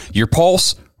higher. Your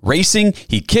pulse racing,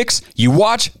 he kicks, you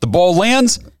watch, the ball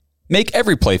lands. Make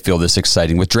every play feel this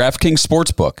exciting with DraftKings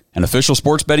Sportsbook, an official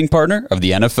sports betting partner of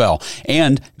the NFL,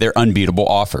 and their unbeatable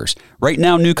offers. Right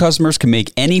now, new customers can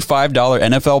make any $5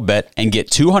 NFL bet and get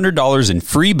 $200 in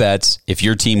free bets if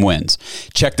your team wins.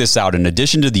 Check this out. In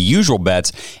addition to the usual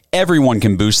bets, everyone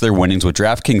can boost their winnings with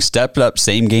DraftKings stepped-up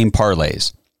same-game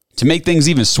parlays. To make things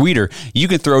even sweeter, you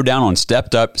can throw down on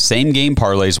stepped-up same-game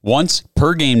parlays once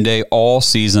per game day all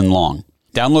season long.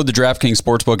 Download the DraftKings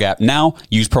Sportsbook app now.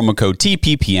 Use promo code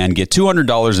TPPN. Get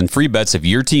 $200 in free bets if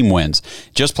your team wins.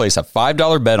 Just place a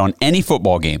 $5 bet on any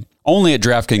football game. Only at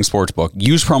DraftKings Sportsbook.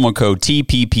 Use promo code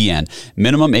TPPN.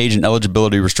 Minimum age and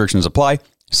eligibility restrictions apply.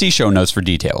 See show notes for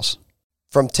details.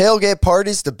 From tailgate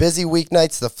parties to busy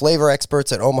weeknights, the flavor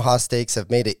experts at Omaha Steaks have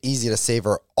made it easy to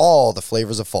savor all the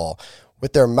flavors of fall.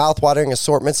 With their mouth-watering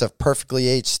assortments of perfectly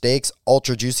aged steaks,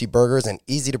 ultra-juicy burgers, and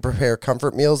easy-to-prepare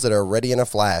comfort meals that are ready in a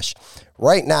flash.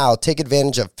 Right now, take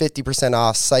advantage of 50%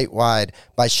 off site-wide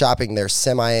by shopping their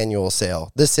semi-annual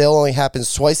sale. This sale only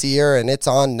happens twice a year, and it's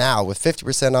on now with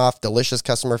 50% off delicious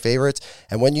customer favorites.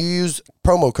 And when you use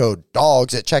promo code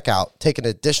DAWGS at checkout, take an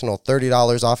additional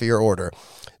 $30 off of your order.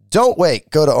 Don't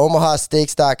wait. Go to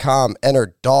omahasteaks.com,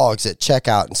 enter DAWGS at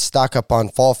checkout, and stock up on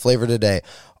fall flavor today.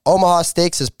 Omaha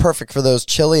Steaks is perfect for those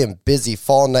chilly and busy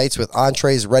fall nights with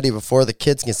entrees ready before the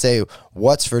kids can say,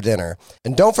 what's for dinner?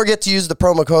 And don't forget to use the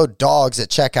promo code DAWGS at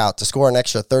checkout to score an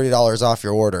extra $30 off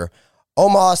your order.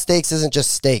 Omaha Steaks isn't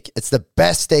just steak. It's the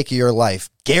best steak of your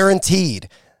life. Guaranteed.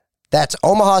 That's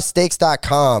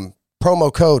omahasteaks.com.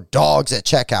 Promo code DAWGS at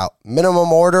checkout.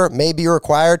 Minimum order may be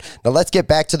required. Now let's get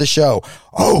back to the show.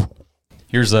 Oh!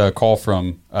 Here's a call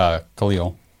from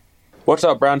Khalil. What's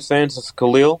up, Browns fans? This is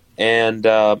Khalil. And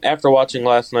after watching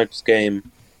last night's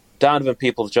game, Donovan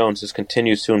Peoples-Jones just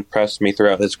continues to impress me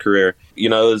throughout his career. You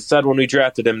know, it was said when we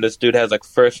drafted him, this dude has like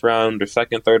first round or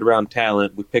second, third round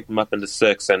talent. We picked him up in the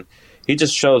sixth, and he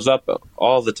just shows up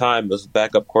all the time as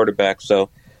backup quarterback. So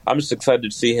I'm just excited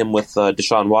to see him with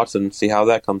Deshaun Watson and see how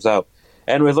that comes out.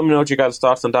 Anyways, let me know what you guys'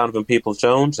 thoughts on Donovan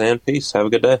Peoples-Jones, and peace. Have a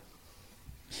good day.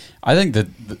 I think that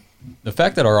the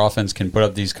fact that our offense can put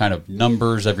up these kind of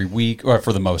numbers every week, or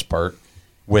for the most part,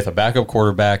 with a backup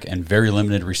quarterback and very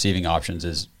limited receiving options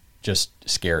is just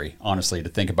scary, honestly, to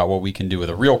think about what we can do with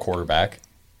a real quarterback.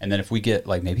 And then if we get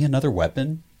like maybe another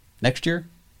weapon next year,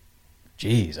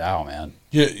 geez, ow, man.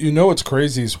 Yeah, you know what's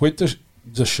crazy is with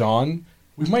Deshaun,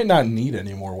 we might not need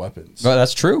any more weapons. Well,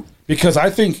 that's true. Because I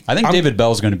think David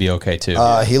Bell's going to be okay too.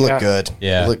 He looked good.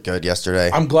 Yeah, he looked good yesterday.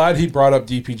 I'm glad he brought up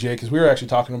DPJ because we were actually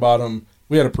talking about him.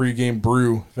 We had a pregame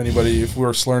brew. If we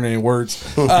were slurring any words,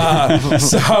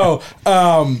 so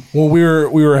when we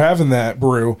were having that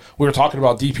brew, we were talking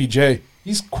about DPJ.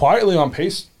 He's quietly on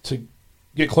pace to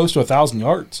get close to 1,000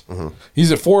 yards. Mm-hmm.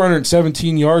 He's at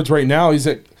 417 yards right now. He's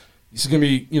going to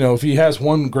be, if he has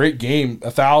one great game,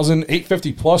 1,000,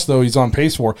 850 plus though. He's on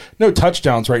pace for no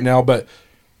touchdowns right now, but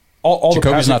all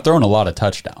Jacoby's not throwing a lot of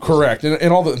touchdowns. Correct, and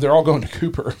they're all going to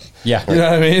Cooper. Yeah, you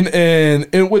know what I mean,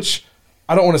 and which.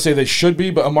 I don't want to say they should be,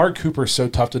 but Amari Cooper is so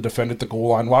tough to defend at the goal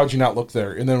line. Why would you not look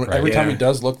there? And then every time he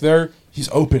does look there, he's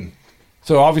open.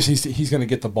 So obviously he's going to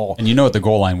get the ball. And at the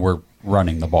goal line, we're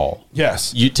running the ball.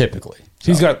 Yes. You typically.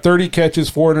 So. He's got 30 catches,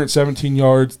 417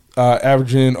 yards,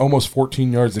 averaging almost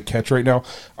 14 yards a catch right now.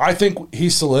 I think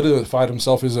he's solidified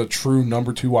himself as a true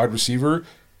number 2 wide receiver.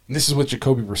 And this is with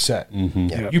Jacoby Brissett. Mm-hmm.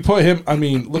 Yeah. You put him,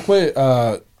 look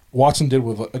what Watson did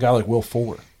with a guy like Will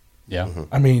Fuller. Yeah.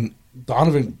 Mm-hmm.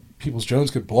 Donovan Peoples-Jones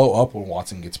could blow up when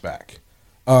Watson gets back.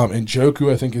 And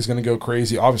Njoku, I think, is going to go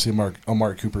crazy. Obviously,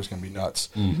 Amari Cooper is going to be nuts.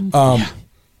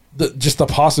 Mm-hmm. Just the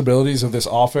possibilities of this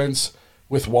offense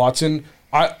with Watson,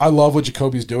 I love what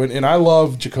Jacoby's doing, and I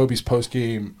love Jacoby's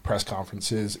post-game press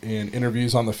conferences and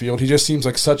interviews on the field. He just seems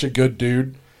like such a good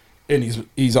dude, and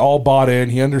he's all bought in.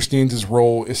 He understands his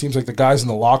role. It seems like the guys in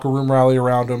the locker room rally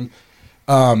around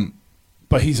him.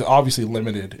 But he's obviously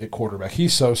limited at quarterback.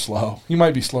 He's so slow. He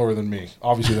might be slower than me.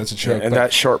 Obviously, that's a joke. And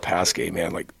that short pass game,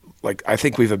 man, like I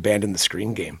think we've abandoned the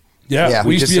screen game. Yeah,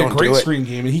 we used to be a great screen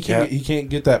game, and he can't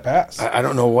get that pass. I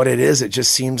don't know what it is. It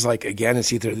just seems like, again,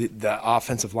 it's either the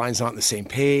offensive line's not on the same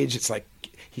page. It's like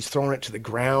he's throwing it to the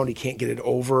ground. He can't get it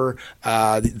over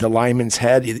the lineman's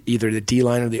head, either the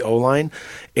D-line or the O-line.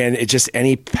 And it just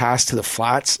any pass to the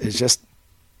flats is just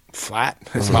flat.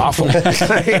 It's awful. You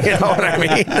know what I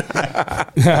mean?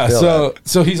 Yeah.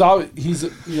 So he's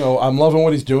I'm loving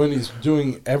what he's doing. He's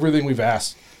doing everything we've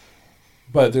asked,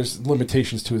 but there's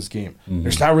limitations to his game. Mm-hmm.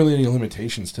 There's not really any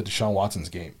limitations to Deshaun Watson's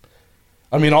game.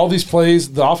 All these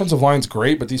plays, the offensive line's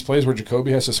great, but these plays where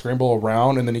Jacoby has to scramble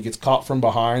around and then he gets caught from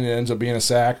behind and it ends up being a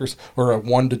sack or a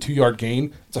 1 to 2 yard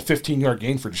gain, it's a 15-yard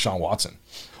gain for Deshaun Watson.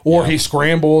 Or he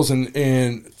scrambles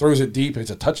and throws it deep,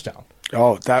 it's a touchdown.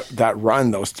 Oh, that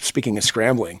run, though, speaking of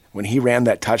scrambling, when he ran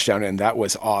that touchdown in, that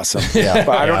was awesome. Yeah.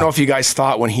 But I don't know if you guys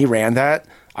thought when he ran that,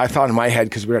 I thought in my head,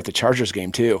 because we were at the Chargers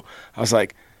game too, I was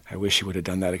like, I wish he would have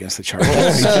done that against the Chargers.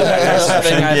 That's the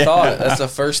thing I thought. That's the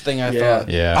first thing I thought.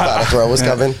 Yeah. I thought a throw was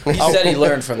coming. He said he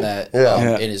learned from that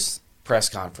in his press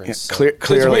conference. Yeah,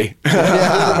 clearly.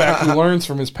 Quarterback who learns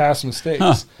from his past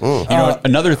mistakes. Huh.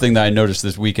 Another thing that I noticed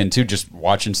this weekend, too, just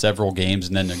watching several games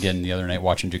and then again the other night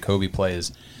watching Jacoby play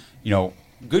is,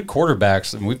 good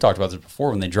quarterbacks, and we've talked about this before,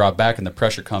 when they drop back and the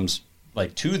pressure comes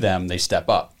to them, they step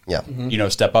up. Yeah. Mm-hmm.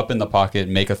 Step up in the pocket,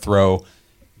 make a throw,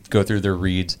 go through their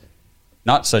reads.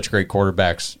 Not such great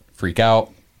quarterbacks freak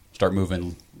out, start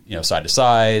moving, side to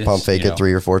side. Pump fake it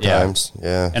 3 or 4 times.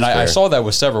 Yeah. And I saw that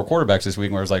with several quarterbacks this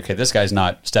week where it was like, okay, this guy's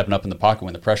not stepping up in the pocket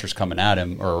when the pressure's coming at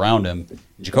him or around him.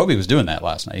 Jacoby was doing that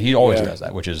last night. He always does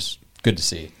that, which is good to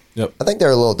see. Yep. I think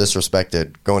they're a little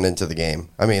disrespected going into the game.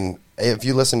 I mean, if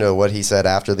you listen to what he said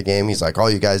after the game, he's like,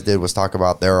 all you guys did was talk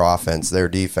about their offense, their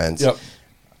defense. Yep.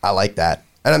 I like that.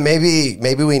 And maybe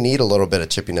we need a little bit of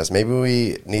chippiness. Maybe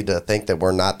we need to think that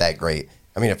we're not that great.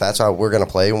 I mean, if that's how we're going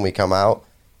to play when we come out,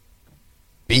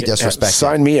 be disrespected.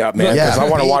 Sign me up, man, because I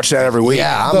want to watch that every week.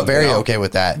 Yeah, I'm very okay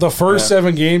with that. The first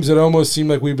 7 games, it almost seemed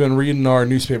like we've been reading our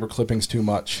newspaper clippings too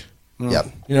much. Yep.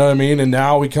 You know what I mean? And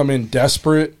now we come in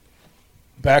desperate,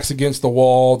 backs against the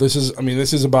wall. This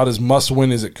is about as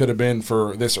must-win as it could have been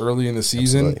for this early in the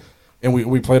season. Absolutely. And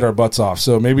we played our butts off.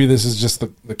 So maybe this is just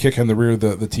the kick in the rear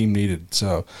the team needed.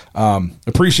 So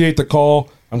appreciate the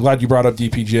call. I'm glad you brought up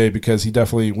DPJ because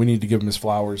we need to give him his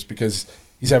flowers because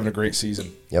he's having a great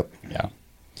season. Yep. Yeah.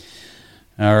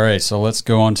 All right, so let's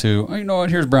go on to,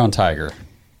 here's Brown Tiger.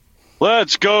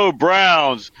 Let's go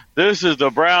Browns. This is the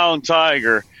Brown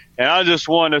Tiger. And I just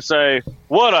want to say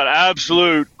what an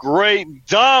absolute great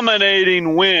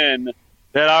dominating win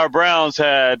that our Browns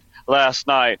had last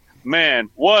night. Man,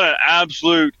 what an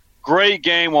absolute great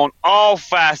game on all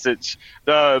facets.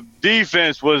 The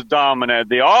defense was dominant.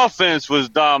 The offense was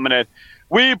dominant.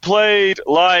 We played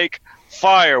like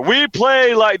fire. We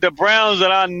played like the Browns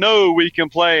that I know we can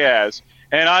play as.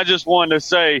 And I just wanted to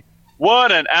say,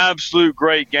 what an absolute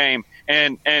great game.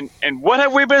 And what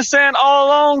have we been saying all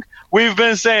along? We've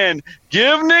been saying,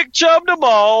 give Nick Chubb the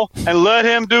ball and let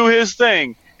him do his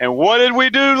thing. And what did we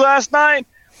do last night?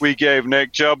 We gave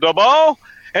Nick Chubb the ball,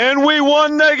 and we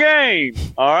won the game.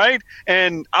 All right?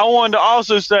 And I wanted to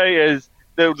also say is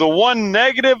the one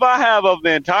negative I have of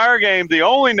the entire game, the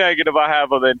only negative I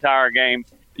have of the entire game,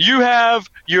 you have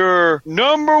your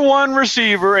number 1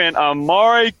 receiver in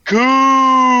Amari Cooper.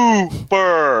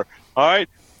 All right?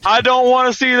 I don't want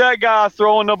to see that guy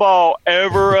throwing the ball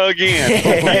ever again. He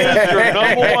is your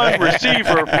number 1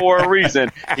 receiver for a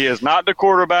reason. He is not the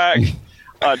quarterback.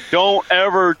 Don't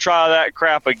ever try that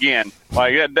crap again.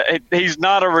 Like he's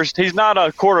not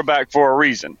a quarterback for a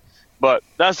reason. But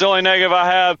that's the only negative I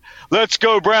have. Let's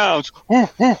go Browns.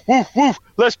 Woof, woof, woof, woof.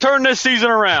 Let's turn this season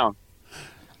around.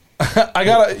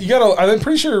 I'm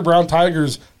pretty sure Brown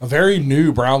Tiger's a very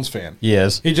new Browns fan. He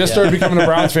is. He just started becoming a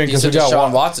Browns fan because he's a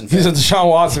Deshaun Watson fan. He's a Deshaun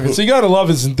Watson fan. So you got to love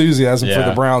his enthusiasm for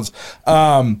the Browns.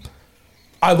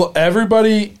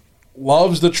 Everybody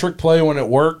loves the trick play when it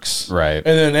works. Right. And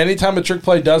then anytime a trick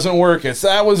play doesn't work,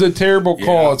 that was a terrible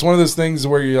call. Yeah. It's one of those things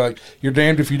where you're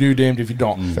damned if you do, damned if you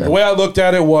don't. The way I looked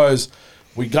at it was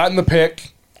we got in the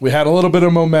pick. We had a little bit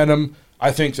of momentum.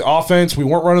 I think the offense, we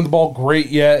weren't running the ball great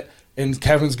yet. And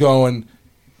Kevin's going,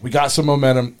 we got some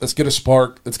momentum. Let's get a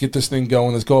spark. Let's get this thing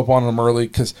going. Let's go up on them early.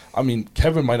 Because,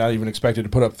 Kevin might not even expect it to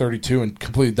put up 32 and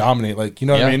completely dominate. What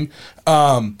I mean?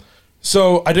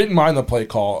 So I didn't mind the play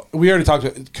call. We already talked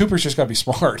about Cooper's just got to be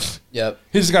smart. Yep.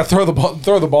 He's just got to throw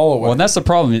the ball away. Well, and that's the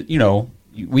problem.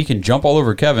 We can jump all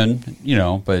over Kevin,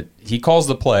 but he calls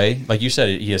the play. Like you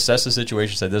said, he assessed the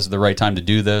situation, said this is the right time to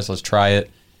do this. Let's try it.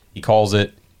 He calls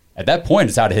it. At that point,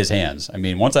 it's out of his hands.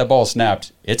 Once that ball is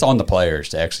snapped, it's on the players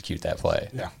to execute that play.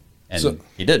 Yeah. And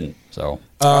he didn't. So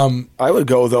I would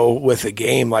go, though, with the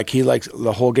game. Like, he liked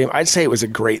the whole game. I'd say it was a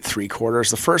great 3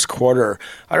 quarters. The first quarter,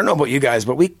 I don't know about you guys,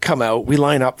 but we come out, we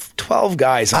line up 12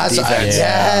 guys on defense.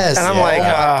 Yes. And I'm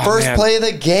like, first play of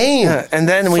the game. Yeah. And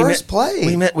then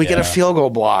we get a field goal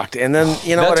blocked. And then,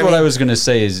 that's what I was going to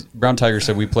say is Brown Tiger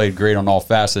said we played great on all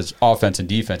facets, offense and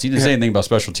defense. He didn't say anything about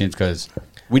special teams because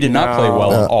we did not play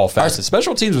well on all facets.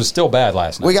 Special teams was still bad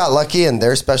last night. We got lucky, and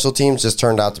their special teams just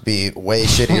turned out to be way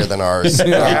shittier than ours.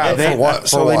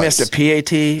 They missed a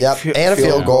PAT. Yep, and a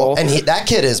field goal. And that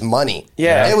kid is money.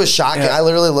 Yeah. It was shocking. Yeah. I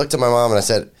literally looked at my mom and I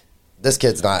said, this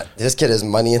kid is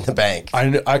money in the bank.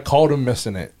 I called him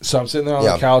missing it. So I'm sitting there on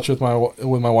the couch with my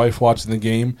wife watching the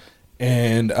game,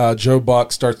 and Joe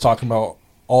Buck starts talking about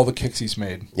all the kicks he's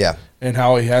made. Yeah. And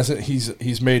how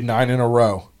he's made 9 in a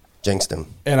row. Jinxed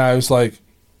him. And I was like,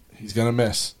 he's going to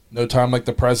miss. No time like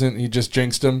the present. He just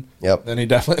jinxed him. Yep. Then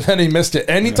he missed it.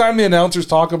 Anytime the announcers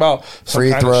talk about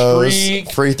free throws,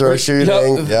 free throw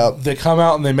shooting, they come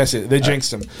out and they miss it. They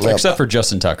jinxed him. Except for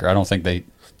Justin Tucker. I don't think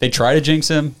they try to jinx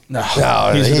him. No,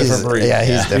 he's a different breed. Yeah,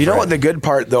 he's different. You know what the good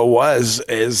part, though,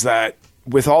 is that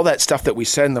with all that stuff that we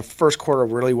said in the first quarter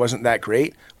really wasn't that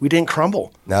great, we didn't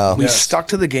crumble. No. We stuck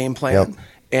to the game plan,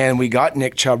 and we got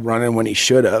Nick Chubb running when he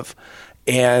should have.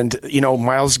 And,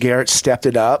 Myles Garrett stepped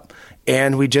it up.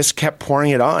 and we just kept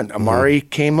pouring it on. Amari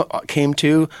came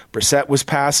to, Brissett was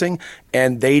passing,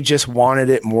 and they just wanted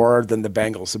it more than the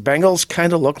Bengals. The Bengals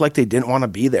kind of looked like they didn't want to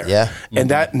be there. Yeah. And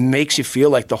that makes you feel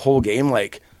like the whole game,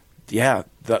 like,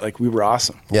 that we were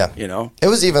awesome. Yeah. It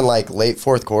was even like late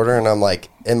fourth quarter, and I'm like,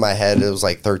 in my head, it was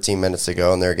like 13 minutes to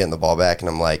go, and they're getting the ball back, and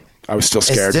I'm like, I was still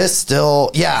scared. Is this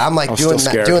still? Yeah, I'm like doing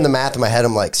the math in my head.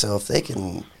 I'm like, so if they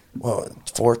can,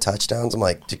 4 touchdowns. I'm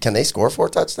like, can they score 4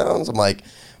 touchdowns? I'm like,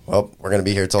 well, we're gonna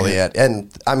be here till the end.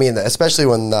 And I mean, especially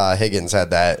when Higgins had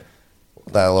that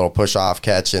little push off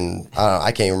catch, and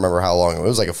I can't even remember how long it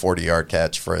was. Like a 40-yard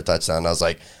catch for a touchdown. I was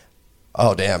like,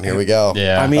 oh, damn, here we go.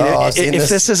 Yeah. I mean, if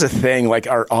this is a thing, like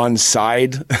our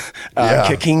onside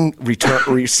kicking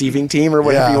receiving team or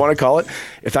whatever you want to call it,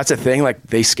 if that's a thing, like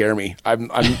they scare me. I'm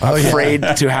afraid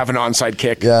to have an onside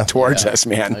kick towards us,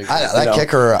 man. That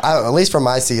kicker, at least from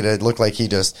my seat, it looked like he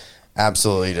just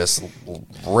absolutely just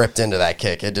ripped into that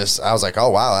kick. I was like, oh,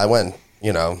 wow, I went,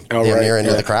 near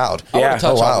into the crowd. I want to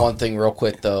touch on one thing real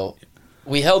quick, though.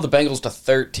 We held the Bengals to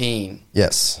 13.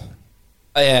 Yes.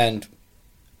 And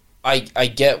I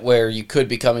get where you could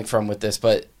be coming from with this,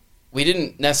 but we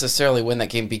didn't necessarily win that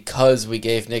game because we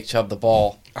gave Nick Chubb the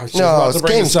ball. It was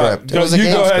game script. It was a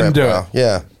game go ahead and do it.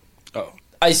 Yeah.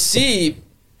 I see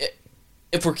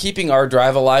if we're keeping our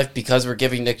drive alive because we're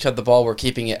giving Nick Chubb the ball, we're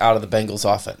keeping it out of the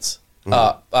Bengals offense,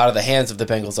 out of the hands of the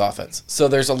Bengals offense. So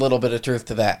there's a little bit of truth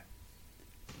to that.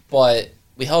 But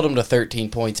we held them to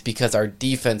 13 points because our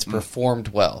defense performed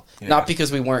well, not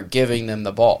because we weren't giving them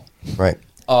the ball. Right.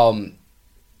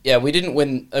 Yeah, we didn't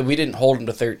win. We didn't hold them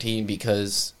to 13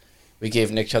 because we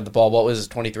gave Nick Chubb the ball. What was it,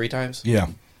 23 times? Yeah.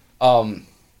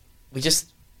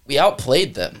 We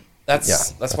outplayed them.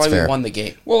 That's why fair. we won the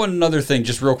game. Well, and another thing,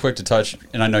 just real quick to touch,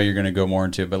 and I know you're going to go more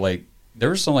into it, but like there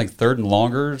were some like 3rd and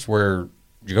longers where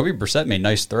Jacoby Brissett made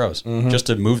nice throws just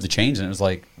to move the chains, and it was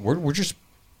like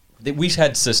we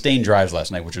had sustained drives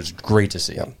last night, which was great to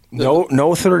see. Yeah. No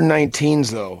 3rd and 19s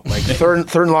though. Like third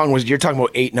and long was, you're talking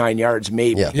about 8-9 yards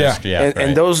maybe.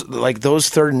 And those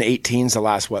 3rd and 18s the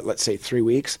last let's say 3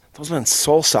 weeks. Those have been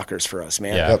soul suckers for us,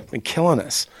 man. Yeah. Been killing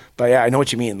us. But yeah, I know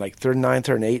what you mean. Like 3rd and 9,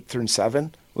 3rd and 8, 3rd and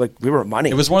 7. Like we were money.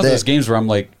 It was one of those games where I'm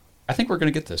like, I think we're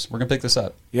going to get this. We're going to pick this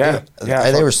up. Yeah.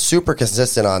 And they were super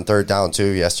consistent on 3rd down too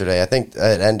yesterday. I think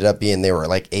it ended up being they were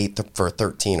like 8 for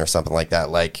 13 or something like that.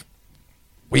 Like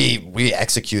we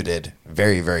executed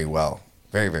very, very well.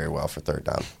 Very, very well for 3rd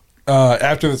down.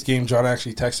 After this game, John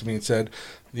actually texted me and said,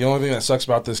 the only thing that sucks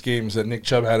about this game is that Nick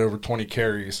Chubb had over 20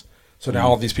 carries. So now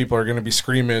all these people are going to be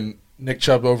screaming, Nick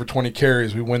Chubb over 20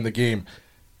 carries, we win the game.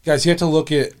 Guys, you have to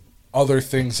look at other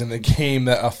things in the game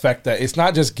that affect that. It's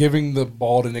not just giving the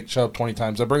ball to Nick Chubb 20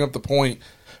 times. I bring up the point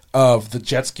of the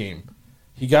Jets game.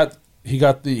 He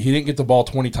didn't get the ball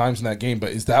 20 times in that game,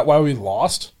 but is that why we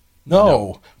lost?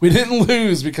 No. We didn't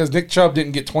lose because Nick Chubb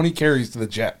didn't get 20 carries to the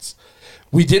Jets.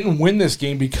 We didn't win this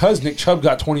game because Nick Chubb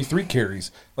got 23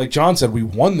 carries. Like John said, we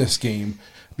won this game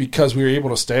because we were able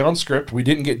to stay on script. We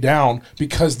didn't get down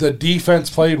because the defense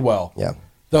played well. Yeah.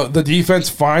 The defense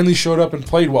finally showed up and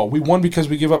played well. We won because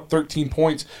we gave up 13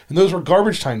 points, and those were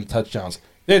garbage time touchdowns.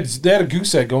 They had a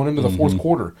goose egg going into the fourth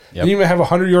quarter. Yep. They didn't even have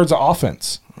 100 yards of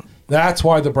offense. That's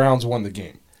why the Browns won the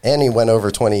game. And he went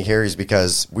over 20 carries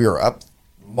because we were up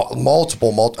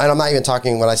multiple. And I'm not even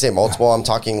talking, when I say multiple, I'm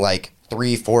talking like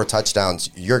 3-4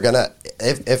 touchdowns. You're going to,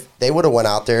 if they would have went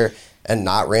out there and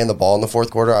not ran the ball in the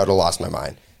fourth quarter, I would have lost my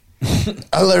mind.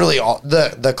 I literally,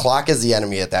 the clock is the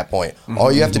enemy at that point.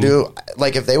 All you have to do,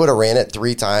 like if they would have ran it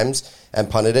 3 times and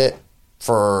punted it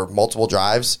for multiple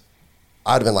drives,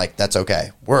 I'd have been like, that's okay.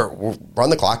 We're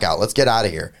run the clock out. Let's get out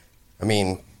of here. I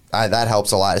mean, that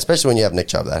helps a lot, especially when you have Nick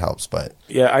Chubb. That helps. But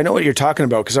yeah, I know what you're talking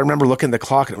about because I remember looking at the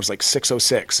clock and it was like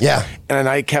 6:06. Yeah, and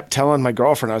I kept telling my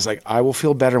girlfriend, I was like, I will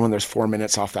feel better when there's 4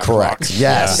 minutes off that clock. Correct.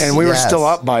 Yes, and we were still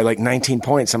up by like 19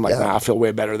 points. I'm like, nah, I feel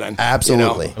way better then.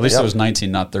 Absolutely. At least it was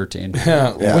 19, not 13.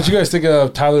 Yeah. What you guys think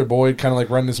of Tyler Boyd kind of like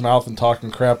running his mouth and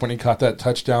talking crap when he caught that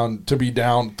touchdown to be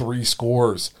down 3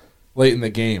 scores late in the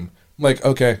game? I'm like,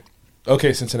 okay,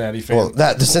 Cincinnati fans.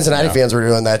 Well, the Cincinnati fans were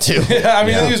doing that too. Yeah, I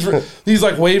mean, he's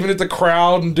like waving at the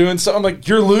crowd and doing something. I'm like,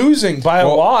 you're losing by a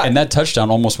lot. And that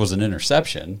touchdown almost was an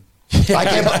interception. He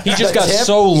just got tip,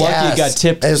 so lucky it got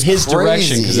tipped his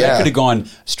direction because that could have gone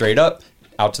straight up,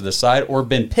 out to the side, or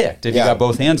been picked if you got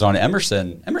both hands on it.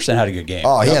 Emerson had a good game.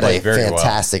 Oh, he had a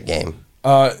fantastic game.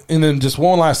 And then just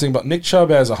one last thing about Nick Chubb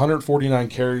has 149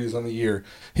 carries on the year.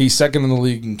 He's second in the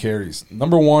league in carries.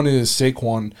 Number 1 is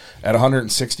Saquon at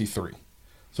 163.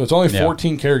 So it's only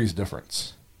 14 carries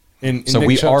difference. So Nick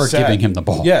we Chubb's giving him the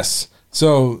ball. Yes.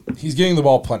 So he's getting the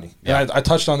ball plenty. Yeah. And I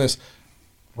touched on this.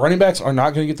 running backs are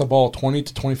not going to get the ball 20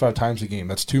 to 25 times a game.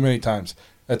 That's too many times.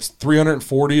 That's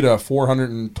 340 to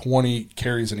 420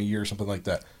 carries in a year, something like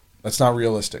that. That's not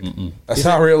realistic. That's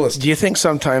not realistic. Do you think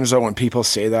sometimes, though, when people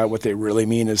say that, what they really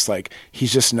mean is like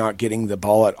he's just not getting the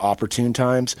ball at opportune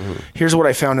times? Here's what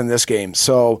I found in this game.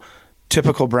 So,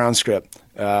 typical Brown script.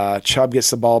 Chubb gets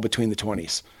the ball between the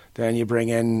 20s. Then you bring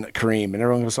in Kareem, and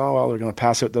everyone goes, oh, well, they're going to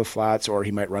pass out the flats, or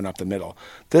he might run up the middle.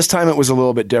 This time it was a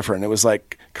little bit different. It was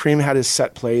like Kareem had his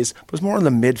set plays, but it was more in the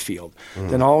midfield.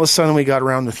 Then all of a sudden we got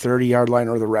around the 30-yard line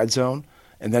or the red zone,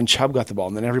 and then Chubb got the ball,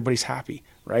 and then everybody's happy,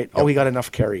 right? Yep. Oh, he got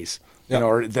enough carries. You know,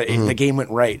 or the game went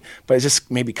right, but it's just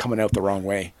maybe coming out the wrong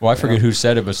way. Well, I forget who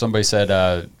said it, but somebody said,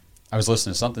 I was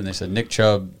listening to something, they said Nick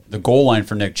Chubb, the goal line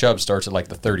for Nick Chubb starts at like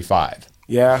the 35.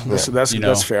 Yeah,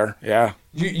 that's fair. Yeah.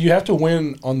 You have to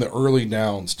win on the early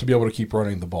downs to be able to keep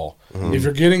running the ball. If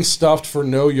you're getting stuffed for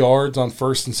no yards on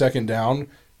first and second down,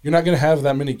 you're not going to have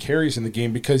that many carries in the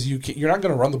game because you're not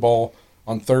going to run the ball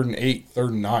on 3rd and 8, 3rd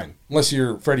and 9, unless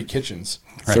you're Freddie Kitchens.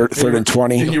 Right. Third and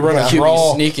 20. You run a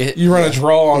draw. You run a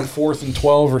draw on 4th and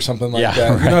 12 or something like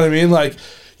that. You know what I mean? Like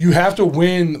you have to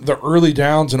win the early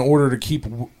downs in order to keep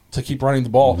running the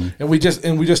ball. And we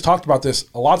just talked about this.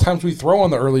 A lot of times we throw on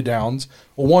the early downs.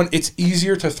 Well, one, it's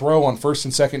easier to throw on 1st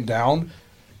and 2nd down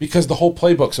because the whole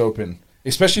playbook's open.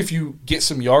 Especially if you get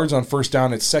some yards on 1st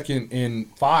down, it's 2nd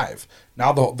and 5.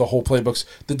 Now the whole playbook's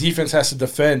the defense has to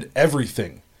defend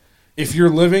everything. If you're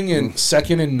living in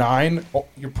 2nd and 9,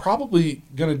 you're probably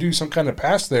going to do some kind of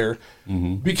pass there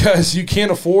because you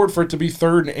can't afford for it to be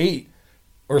 3rd and 8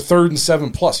 or 3rd and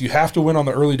 7 plus. You have to win on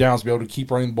the early downs to be able to keep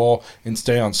running the ball and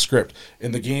stay on script.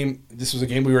 In the game, this was a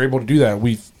game we were able to do that.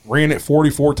 We ran it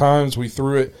 44 times. We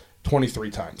threw it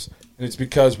 23 times. And it's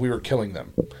because we were killing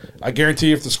them. I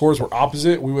guarantee if the scores were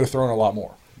opposite, we would have thrown a lot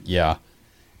more. Yeah.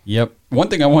 Yep. One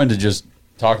thing I wanted to just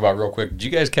talk about real quick. Did you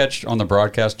guys catch on the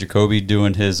broadcast Jacoby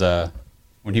doing his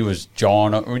when he was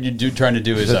trying to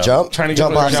do his jump, trying to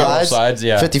jump off sides?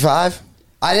 Yeah, 55.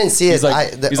 I didn't see it. He's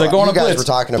like going you on guys blitz. were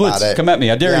talking blitz, about it. Come at me!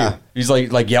 I dare you. He's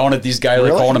like yelling at these guys,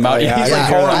 like calling them out. Yeah, he's like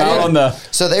calling them out on the.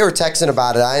 So they were texting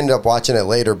about it. I ended up watching it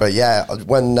later, but yeah,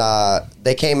 when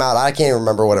they came out, I can't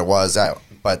remember what it was.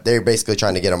 But they were basically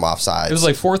trying to get him offside. It was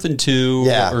like 4th and 2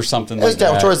 or something like that.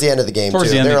 It was towards the end of the game, towards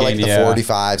too. The they were like the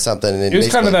 45 something. And it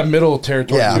was kind of that middle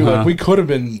territory, too. Like we could have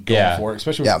been going for it,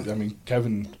 especially with, I mean,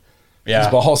 Kevin is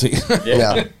ballsy.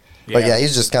 But yeah,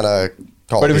 he's just kind of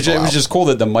calling But it was just cool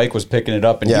that the mic was picking it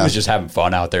up, and he was just having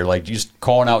fun out there, like just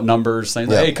calling out numbers, saying,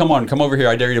 hey, come over here,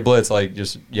 I dare you to blitz, like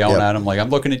just yelling at him, like, I'm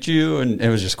looking at you, and it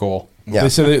was just cool. They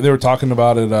said they were talking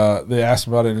about it, they asked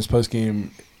about it in his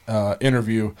post-game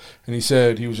interview, and he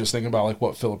said he was just thinking about like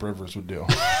what Phillip Rivers would do.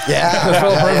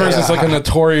 Phillip Rivers is like a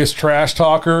notorious trash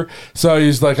talker, so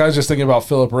he's like, I was just thinking about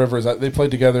Phillip Rivers. They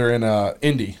played together in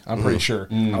Indy, I'm pretty sure.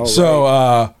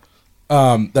 So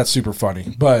that's super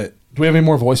funny. But do we have any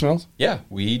more voicemails? Yeah,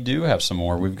 we do have some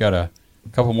more. We've got a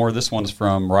couple more. This one's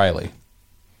from Riley.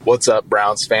 What's up,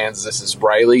 Browns fans? This is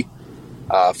Riley.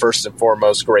 First and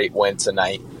foremost, great win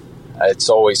tonight. It's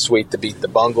always sweet to beat the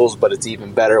Bengals, but it's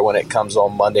even better when it comes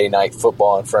on Monday Night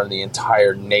Football in front of the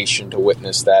entire nation to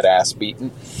witness that ass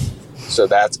beating. So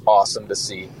that's awesome to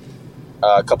see.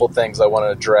 A couple things I want to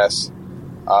address.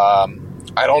 I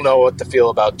don't know what to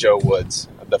feel about Joe Woods.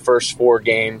 The first 4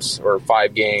 games or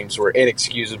 5 games were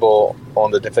inexcusable on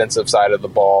the defensive side of the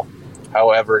ball.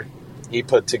 However, he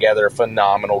put together a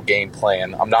phenomenal game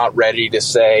plan. I'm not ready to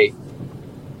say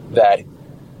that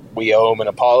we owe him an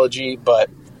apology, but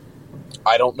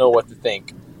I don't know what to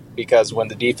think, because when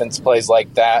the defense plays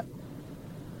like that,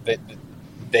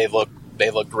 they look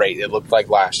great. It looked like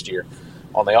last year.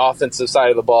 On the offensive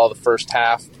side of the ball, the first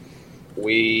half,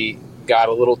 we got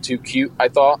a little too cute, I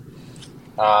thought,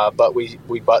 but we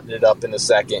buttoned it up in the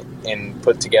second and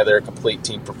put together a complete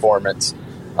team performance.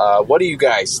 What do you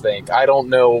guys think? I don't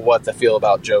know what to feel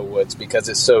about Joe Woods because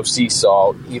it's so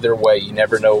seesaw. Either way, you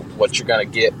never know what you're going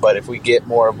to get. But if we get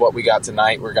more of what we got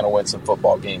tonight, we're going to win some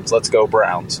football games. Let's go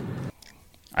Browns.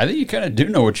 I think you kind of do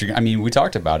know what you're – I mean, we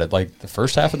talked about it. Like, the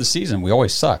first half of the season, we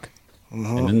always suck.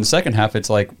 And in the second half, it's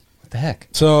like, what the heck?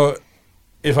 So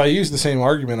if I use the same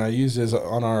argument I used as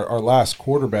on our last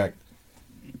quarterback,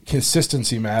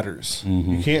 consistency matters.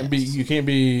 You can't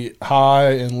be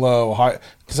high and low,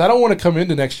 because I don't want to come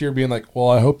into next year being like, well,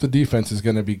 I hope the defense is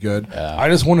going to be good. I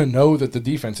just want to know that the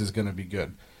defense is going to be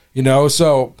good.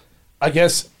 So I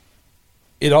guess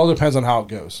it all depends on how it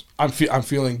goes. I'm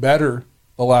feeling better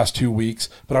the last 2 weeks,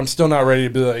 but I'm still not ready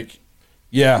to be like,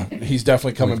 Yeah, he's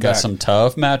definitely coming back. Got some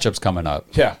tough matchups coming up.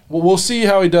 Yeah, well, we'll see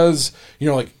how he does.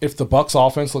 Like if the Bucs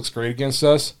offense looks great against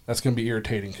us, that's going to be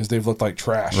irritating because they've looked like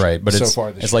trash. Right, but so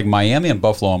far this it's year. like Miami and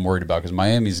Buffalo. I'm worried about because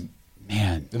Miami's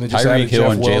Tyreek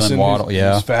Hill and Jalen Waddle.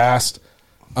 Who's fast.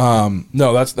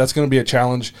 No, that's going to be a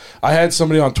challenge. I had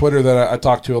somebody on Twitter that I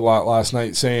talked to a lot last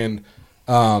night saying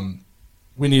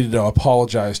we needed to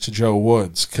apologize to Joe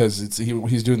Woods because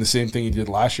he's doing the same thing he did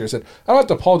last year. I said, I don't have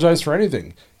to apologize for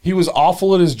anything. He was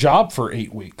awful at his job for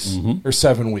 8 weeks or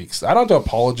 7 weeks. I don't have to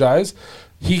apologize.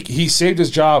 He saved his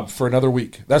job for another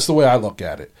week. That's the way I look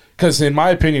at it. Because in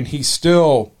my opinion, his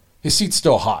seat's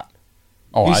still hot.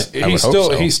 Oh, I would hope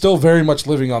so. He's still very much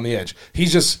living on the edge.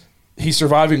 He's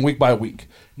surviving week by week.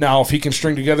 Now, if he can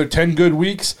string together 10 good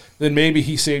weeks, then maybe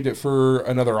he saved it for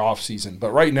another off season.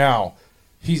 But right now,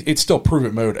 it's still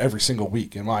prove-it mode every single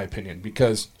week, in my opinion,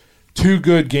 because 2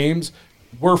 good games,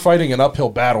 we're fighting an uphill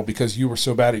battle because you were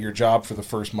so bad at your job for the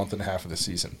first month and a half of the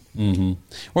season. Mm-hmm.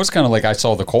 Well, it's kind of like I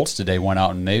saw the Colts today went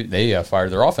out and they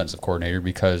fired their offensive coordinator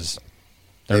because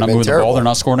they're not moving the ball, they're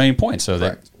not scoring any points. So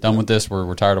they're done with this.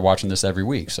 We're tired of watching this every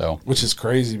week. So which is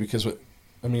crazy because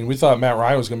we thought Matt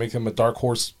Ryan was going to make them a dark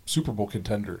horse Super Bowl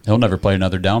contender. He'll never play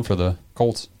another down for the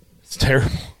Colts. It's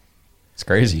terrible. It's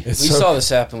crazy. We saw this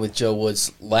happen with Joe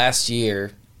Woods last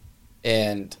year,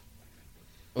 and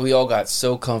we all got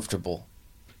so comfortable.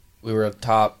 We were a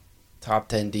top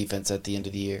 10 defense at the end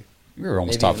of the year. We were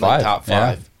almost top 5. Top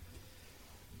 5.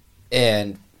 Yeah.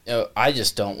 And I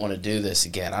just don't want to do this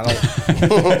again. I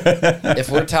don't. If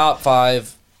we're top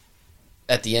 5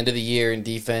 at the end of the year in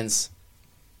defense,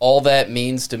 all that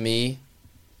means to me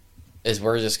is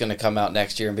we're just going to come out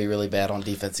next year and be really bad on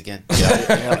defense again.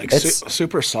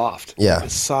 Super soft. Yeah.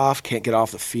 It's soft, can't get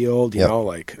off the field,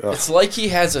 It's like he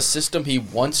has a system he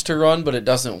wants to run, but it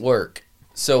doesn't work.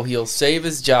 So he'll save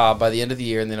his job by the end of the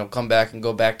year, and then he'll come back and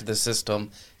go back to the system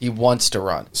he wants to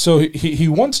run. So he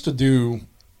wants to do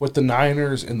what the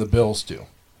Niners and the Bills do.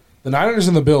 The Niners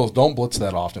and the Bills don't blitz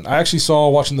that often. I actually saw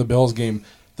watching the Bills game,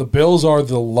 the Bills are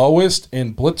the lowest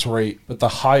in blitz rate, but the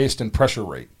highest in pressure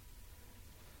rate.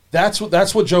 That's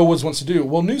what Joe Woods wants to do.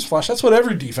 Well, newsflash, that's what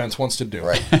every defense wants to do.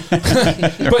 Right.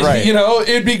 But,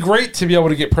 it'd be great to be able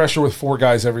to get pressure with 4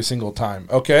 guys every single time,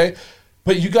 okay?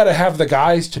 But you got to have the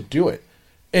guys to do it.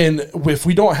 And if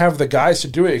we don't have the guys to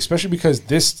do it, especially because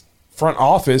this front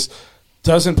office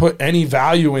doesn't put any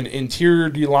value in interior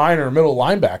D-line or middle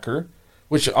linebacker,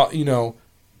 which,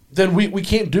 then we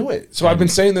can't do it. So I've been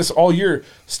saying this all year.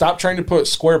 Stop trying to put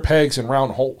square pegs in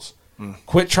round holes.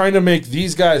 Quit trying to make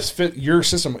these guys fit your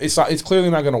system. It's clearly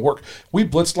not going to work. We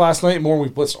blitzed last night more than we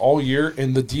blitzed all year,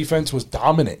 and the defense was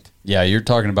dominant. Yeah, you're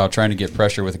talking about trying to get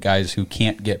pressure with guys who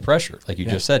can't get pressure. Like you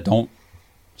just said, don't.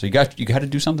 So you got to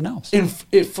do something else.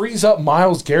 It frees up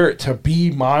Myles Garrett to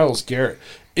be Myles Garrett.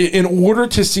 In order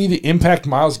to see the impact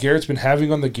Myles Garrett's been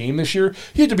having on the game this year,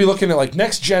 you have to be looking at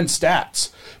next gen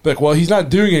stats. Like, well, he's not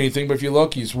doing anything, but if you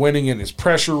look, he's winning in his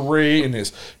pressure rate and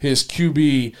his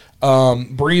QB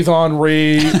breathe on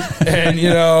rate and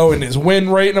and his win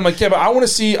rate. And I'm like, yeah, but I want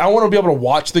to be able to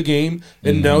watch the game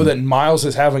and know that Myles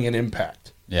is having an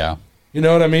impact. Yeah. You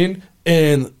know what I mean?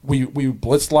 And we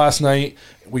blitzed last night.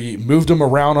 We moved him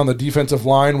around on the defensive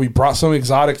line. We brought some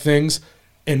exotic things,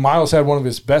 and Myles had one of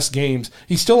his best games.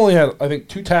 He still only had, I think,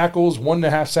 2 tackles,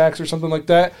 1.5 sacks or something like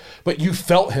that, but you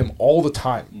felt him all the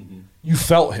time. Mm-hmm. You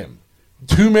felt him.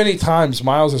 Too many times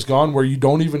Myles has gone where you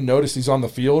don't even notice he's on the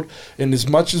field, and as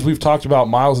much as we've talked about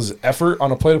Myles' effort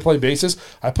on a play-to-play basis,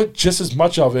 I put just as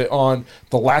much of it on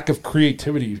the lack of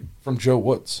creativity from Joe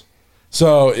Woods.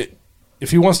 So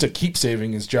if he wants to keep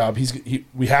saving his job,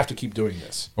 we have to keep doing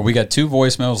this. Well, we got 2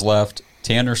 voicemails left.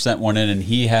 Tanner sent one in, and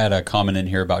he had a comment in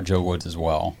here about Joe Woods as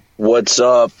well. What's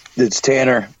up? It's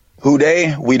Tanner. Who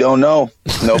day? We don't know.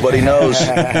 Nobody knows.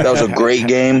 That was a great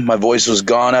game. My voice was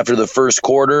gone after the first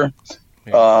quarter.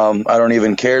 I don't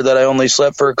even care that I only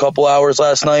slept for a couple hours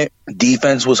last night.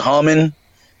 Defense was humming.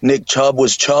 Nick Chubb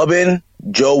was chubbing.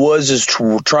 Joe Woods is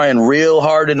trying real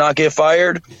hard to not get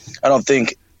fired. I don't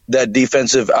think that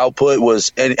defensive output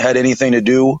had anything to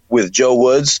do with Joe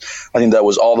Woods. I think that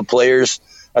was all the players.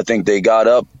 I think they got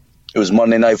up. It was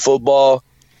Monday Night Football,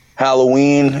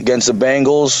 Halloween against the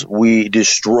Bengals. We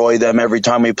destroy them every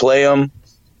time we play them.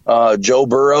 Joe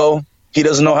Burrow, he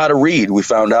doesn't know how to read, we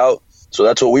found out. So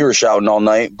that's what we were shouting all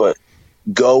night. But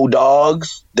go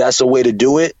Dogs. That's the way to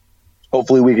do it.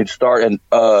 Hopefully we can start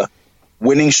a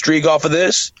winning streak off of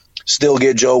this. Still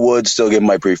get Joe Woods, still get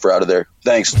Mike Prefer out of there.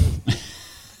 Thanks.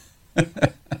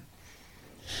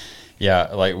 Yeah,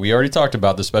 like we already talked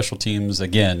about the special teams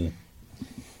again.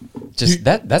 Just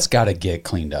that's got to get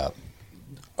cleaned up.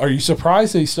 Are you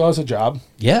surprised that he still has a job?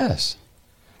 Yes.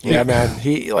 Yeah, man.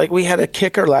 We had a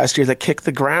kicker last year that kicked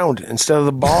the ground instead of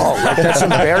the ball. Like, that's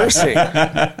embarrassing.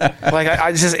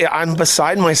 I'm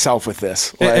beside myself with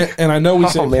this. Like, and I know we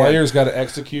say players got to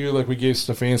execute. Like, we gave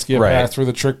Stefanski a pass for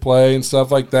the trick play and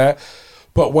stuff like that.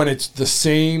 But when it's the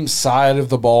same side of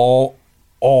the ball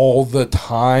all the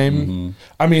time,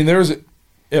 I mean, there's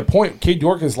a point. Cade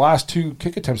York's last 2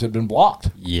 kick attempts had been blocked.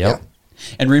 Yep.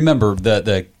 And remember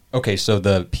so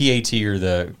the PAT or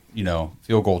the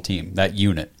field goal team, that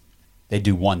unit, they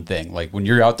do one thing. Like, when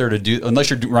you're out there unless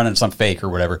you're running some fake or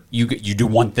whatever, you do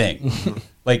one thing.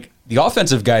 Like, the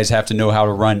offensive guys have to know how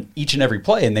to run each and every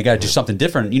play, and they got to do something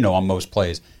different. On most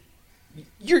plays,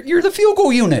 you're the field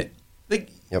goal unit. Like,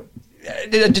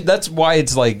 that's why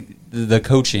it's like the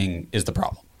coaching is the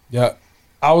problem. Yeah,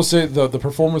 I would say the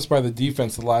performance by the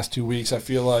defense the last 2 weeks, I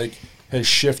feel like, has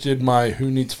shifted my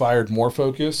who needs fired more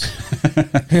focus.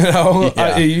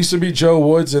 It used to be Joe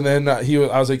Woods, and then I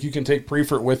was like, you can take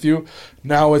Preifert with you.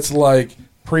 Now it's like,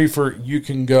 Preifert, you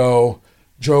can go.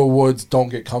 Joe Woods, don't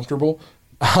get comfortable,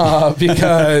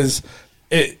 because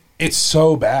it's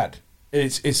so bad.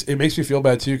 It makes me feel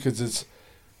bad too, because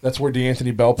that's where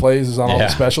DeAnthony Bell plays, is on all the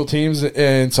special teams,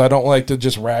 and so I don't like to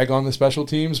just rag on the special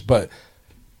teams, but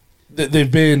they've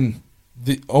been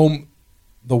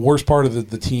the worst part of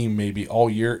the team maybe all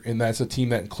year, and that's a team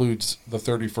that includes the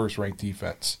 31st ranked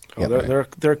defense.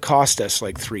 They're cost us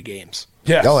like 3 games.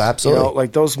 Yeah, no, absolutely.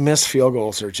 Those missed field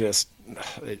goals are just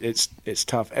it's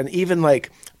tough. And even I'm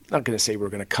not going to say we're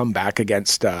going to come back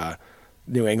against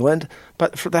New England,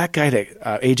 but for that guy to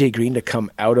AJ Green to come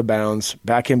out of bounds,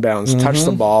 back in bounds, touch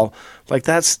the ball, like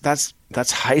that's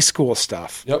high school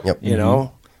stuff. Yep.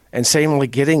 And same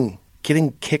like getting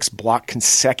kicks blocked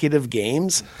consecutive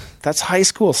games, that's high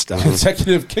school stuff.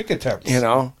 Consecutive kick attempts.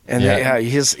 And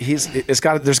there's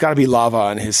got to be lava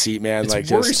on his seat, man.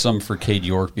 It's worrisome for Cade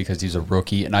York because he's a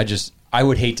rookie, and I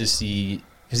would hate to see,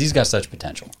 because he's got such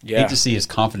potential. Hate to see his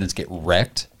confidence get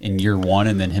wrecked in year 1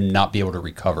 and then him not be able to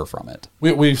recover from it.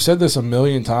 We've said this a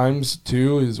million times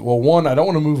too. One, I don't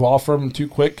want to move off from him too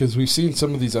quick, because we've seen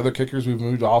some of these other kickers we've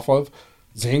moved off of.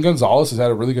 Zane Gonzalez has had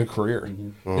a really good career.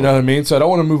 You know what I mean? So I don't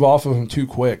want to move off of him too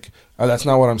quick. That's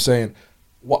not what I'm saying.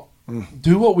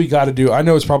 Do what we got to do. I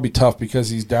know it's probably tough because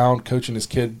he's down coaching his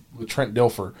kid with Trent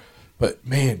Dilfer. But,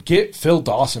 man, get Phil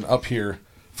Dawson up here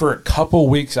for a couple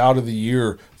weeks out of the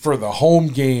year for the home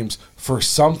games, for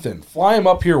something. Fly him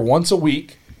up here once a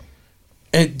week,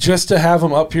 and just to have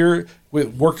him up here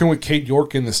working with Cade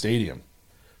York in the stadium.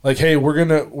 Like, hey, we're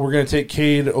gonna take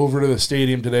Cade over to the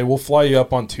stadium today. We'll fly you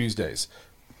up on Tuesdays.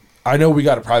 I know we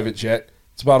got a private jet.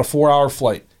 It's about a 4-hour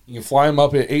flight. You can fly him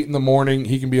up at 8 in the morning.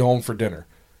 He can be home for dinner.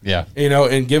 Yeah.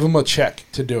 And give him a check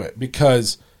to do it,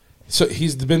 because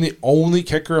he's been the only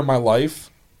kicker in my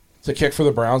life to kick for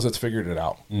the Browns that's figured it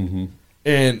out.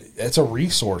 And it's a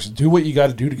resource. Do what you got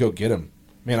to do to go get him.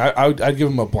 Man, I'd give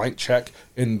him a blank check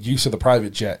and use of the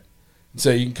private jet and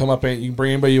say, you can come up and you can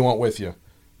bring anybody you want with you.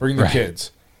 Bring the kids.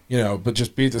 But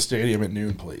just be at the stadium at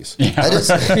noon, please. Yeah.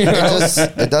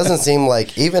 It doesn't seem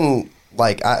like even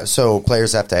so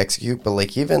players have to execute, but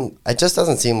it just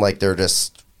doesn't seem like they're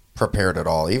just prepared at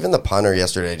all. Even the punter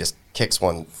yesterday just kicks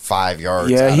one 5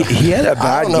 yards. Yeah, he had a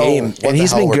bad game, and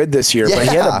he's been good this year, but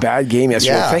he had a bad game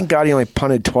yesterday. Yeah. Thank God he only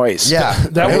punted twice. Yeah,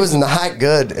 it was not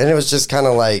good, and it was just kind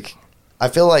of like, I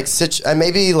feel like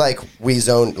maybe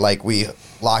we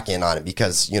lock in on it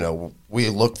because we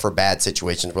look for bad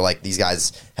situations where these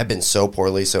guys have been so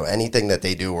poorly, so anything that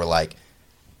they do, we're like,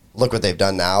 look what they've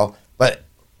done now. But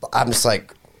I'm just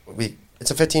like, it's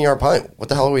a 15-yard punt. What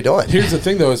the hell are we doing? Here's the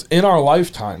thing, though, is in our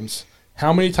lifetimes,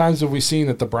 how many times have we seen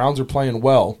that the Browns are playing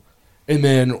well, and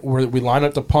then we line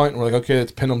up the punt, and we're like, okay,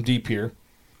 let's pin them deep here,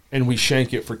 and we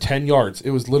shank it for 10 yards. It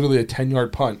was literally a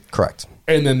 10-yard punt. Correct.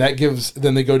 And then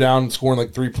then they go down and score in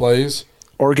 3 plays.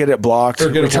 Or get it blocked. Or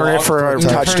return it for a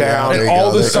touchdown. And all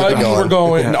of a sudden, we're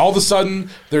going. And all of a sudden,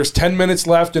 there's 10 minutes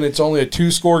left, and it's only a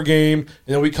 2-score game. And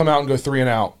then we come out and go 3 and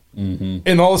out.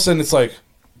 And all of a sudden, it's like,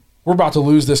 we're about to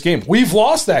lose this game. We've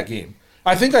lost that game.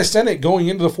 I think I said it going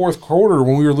into the 4th quarter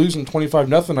when we were losing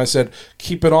 25-0. I said,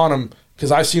 keep it on them,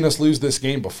 because I've seen us lose this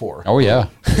game before. Oh, yeah.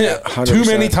 Too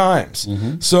many times.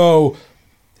 So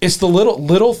it's the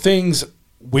little things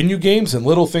win you games and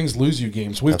little things lose you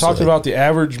games. We've talked about the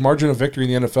average margin of victory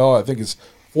in the NFL, I think, is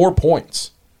 4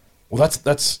 points. Well,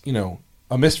 that's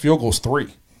a missed field goal is 3.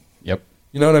 Yep.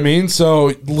 You know what I mean?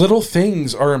 So little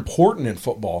things are important in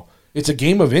football. It's a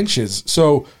game of inches.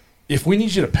 So if we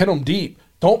need you to pin them deep,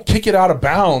 don't kick it out of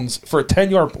bounds for a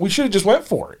 10-yard. We should have just went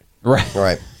for it.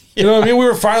 Right. You know what I mean? We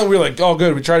were like, oh,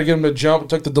 good. We tried to get him to jump.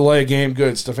 Took the delay game.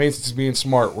 Good. Stefanski's being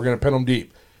smart. We're going to pin him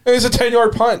deep. And it's a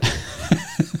 10-yard punt.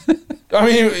 I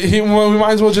mean, we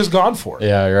might as well just gone for it.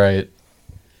 Yeah, right.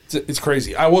 It's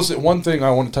crazy. I will say one thing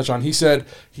I want to touch on. He said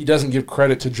he doesn't give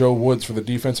credit to Joe Woods for the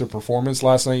defensive performance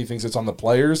last night. He thinks it's on the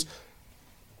players.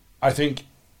 I think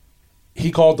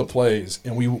he called the plays,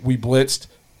 and we blitzed,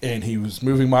 and he was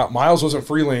moving. Miles wasn't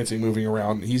freelancing, moving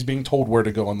around. He's being told where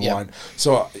to go on the line.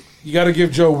 So you got to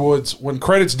give Joe Woods, when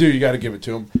credit's due, you got to give it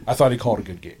to him. I thought he called a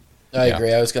good game. I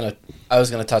agree. I was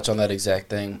gonna touch on that exact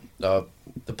thing. The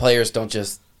players don't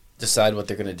just decide what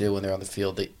they're going to do when they're on the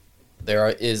field. There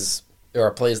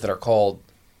are plays that are called,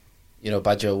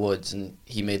 by Joe Woods, and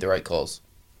he made the right calls.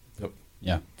 Yep.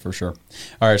 Yeah, for sure.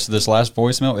 All right, so this last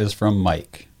voicemail is from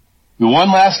Mike. We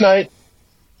won last night.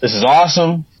 This is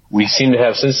awesome. We seem to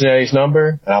have Cincinnati's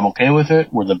number, and I'm okay with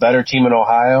it. We're the better team in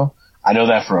Ohio. I know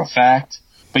that for a fact.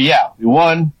 But yeah, we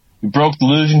won. We broke the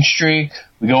losing streak.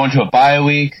 We go into a bye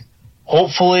week.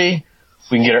 Hopefully,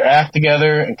 if we can get our act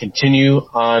together and continue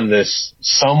on this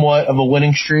somewhat of a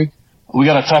winning streak. We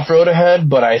got a tough road ahead,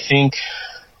 but I think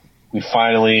we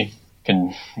finally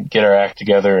can get our act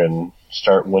together and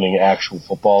start winning actual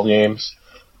football games.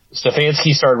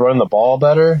 Stefanski started running the ball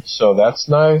better, so that's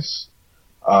nice.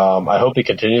 I hope he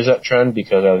continues that trend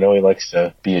because I know he likes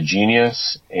to be a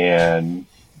genius and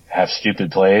have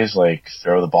stupid plays like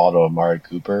throw the ball to Amari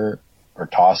Cooper or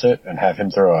toss it and have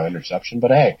him throw an interception. But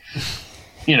hey,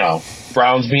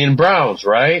 Browns being Browns,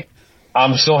 right?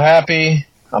 I'm still happy.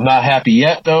 I'm not happy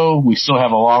yet, though. We still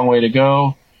have a long way to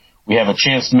go. We have a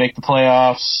chance to make the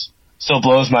playoffs. Still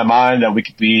blows my mind that we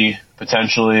could be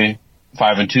potentially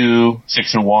 5-2,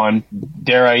 6-1.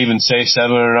 Dare I even say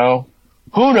 7-0?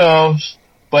 Who knows?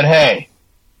 But hey,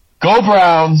 go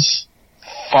Browns.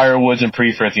 Fire Woods and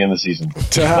Prefer at the end of the season.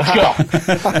 Let's go.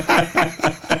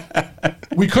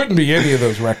 We couldn't be any of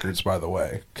those records, by the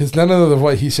way, because none of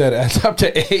what he said adds up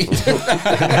to 8.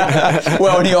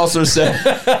 Well, and he also said,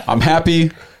 I'm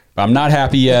happy, but I'm not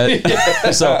happy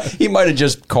yet. So he might have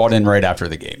just called in right after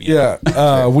the game.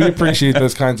 Yeah, we appreciate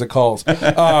those kinds of calls.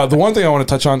 The one thing I want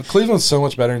to touch on, Cleveland's so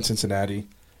much better in Cincinnati.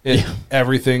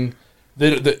 Everything.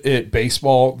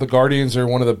 Baseball, the Guardians are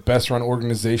one of the best run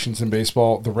organizations in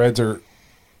baseball. The Reds are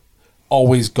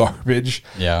always garbage.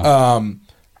 Yeah.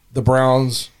 The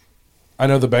Browns, I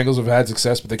know the Bengals have had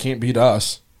success, but they can't beat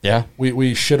us. Yeah.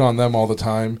 We shit on them all the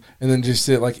time. And then just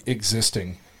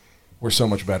existing. We're so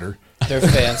much better. Their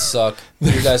fans suck.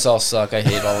 You guys all suck. I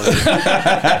hate all of you.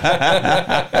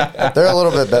 They're a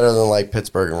little bit better than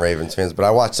Pittsburgh and Ravens fans, but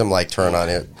I watched them turn on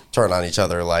each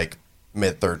other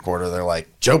mid third quarter. They're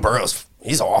like, Joe Burrow's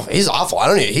he's awful. I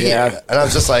don't need and I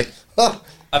was just like, huh.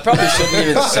 I probably shouldn't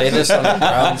even say this on the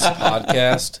Browns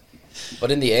podcast,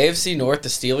 but in the AFC North, the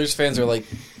Steelers fans are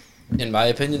in my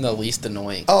opinion, the least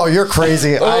annoying. Oh, you're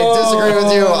crazy. I disagree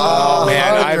with you. Oh,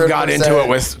 man, I've got into it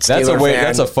with Steelers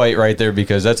That's a fight right there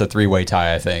because that's a 3-way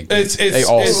tie, I think. They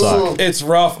all suck. It's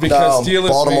rough because Steelers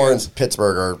Baltimore fans, and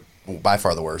Pittsburgh are by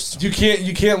far the worst. You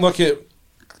can't look at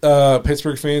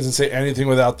Pittsburgh fans and say anything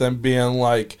without them being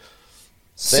like,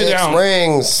 Six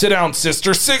rings. Sit down,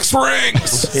 sister. 6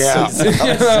 rings. Yeah. You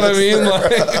know what I mean?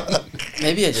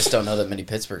 Maybe I just don't know that many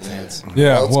Pittsburgh fans.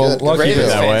 Yeah, the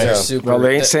Ravens fans are super. Well,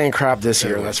 they ain't saying crap this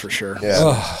year, that's for sure.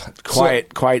 Yeah.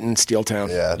 Quiet in Steel Town.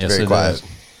 Yeah, yes, very quiet. Is.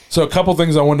 So a couple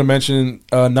things I wanted to mention,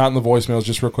 not in the voicemails,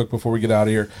 just real quick before we get out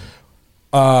of here.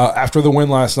 After the win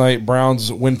last night, Browns'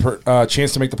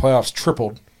 chance to make the playoffs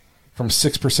tripled from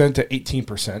 6% to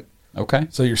 18%. Okay.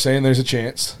 So you're saying there's a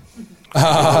chance.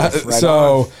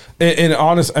 And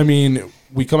honest, I mean,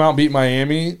 we come out and beat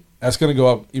Miami. That's going to go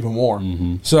up even more.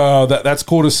 Mm-hmm. So that's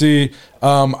cool to see.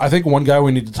 I think one guy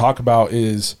we need to talk about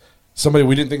is somebody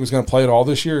we didn't think was going to play at all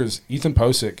this year is Ethan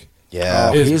Posick.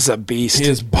 Yeah, he's a beast. He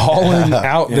is balling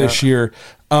out this year.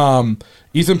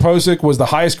 Ethan Posick was the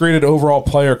highest graded overall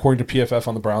player according to PFF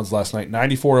on the Browns last night.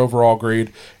 94 overall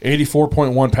grade,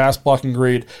 84.1 pass blocking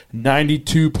grade,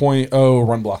 92.0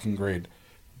 run blocking grade.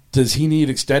 Does he need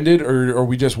extended, or are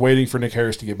we just waiting for Nick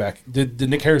Harris to get back? Did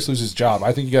Nick Harris lose his job?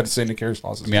 I think you got to say Nick Harris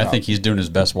lost his job. I think he's doing his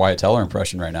best Wyatt Teller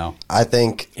impression right now. I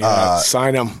think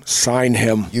sign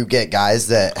him. You get guys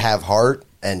that have heart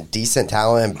and decent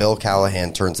talent, and Bill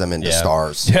Callahan turns them into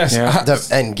stars.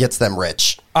 Yes, and gets them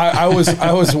rich. I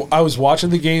was watching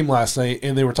the game last night,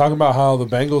 and they were talking about how the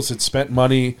Bengals had spent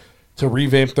money to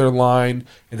revamp their line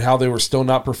and how they were still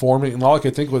not performing. And all I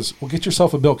could think was, well, get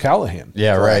yourself a Bill Callahan.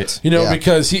 Yeah, right.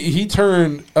 Because he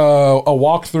turned a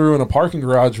walkthrough in a parking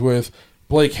garage with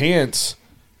Blake Hance,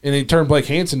 and he turned Blake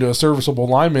Hance into a serviceable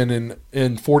lineman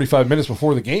in 45 minutes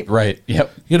before the game. Right.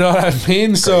 Yep. You know what I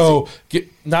mean? So,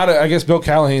 I guess Bill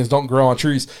Callahan's don't grow on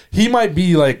trees. He might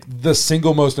be the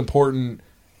single most important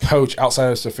coach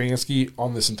outside of Stefanski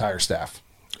on this entire staff.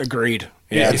 Agreed.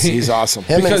 Yeah, he's awesome.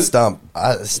 Him and Stump.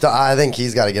 I think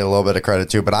he's got to get a little bit of credit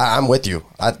too. But I'm with you.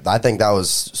 I think that was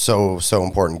so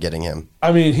important getting him.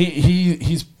 I mean,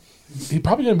 he's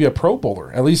probably going to be a Pro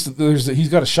Bowler. At least he's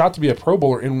got a shot to be a Pro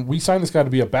Bowler. And we signed this guy to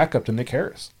be a backup to Nick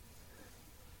Harris.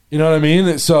 You know what I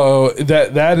mean? So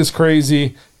that is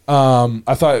crazy.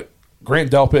 I thought Grant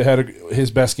Delpit had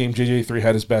his best game. JJ3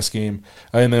 had his best game.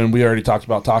 And then we already talked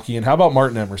about Taki. And how about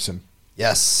Martin Emerson?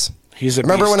 Yes.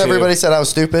 Remember when everybody said I was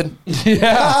stupid?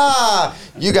 Yeah.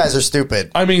 You guys are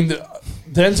stupid. I mean,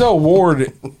 Denzel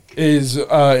Ward is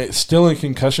still in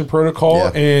concussion protocol,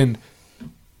 and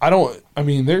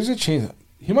there's a chance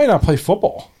he might not play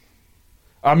football.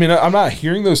 I mean, I'm not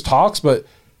hearing those talks, but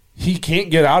he can't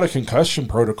get out of concussion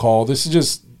protocol. This is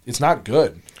just, it's not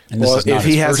good. And well, if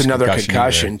he has another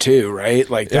concussion too, right?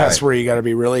 Like that's where you got to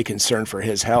be really concerned for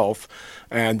his health.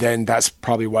 And then that's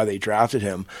probably why they drafted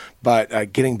him.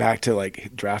 But getting back to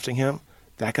like drafting him,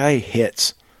 that guy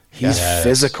hits. He's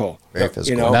physical. Very physical.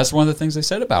 You know? And that's one of the things they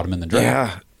said about him in the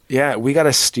draft. Yeah, we got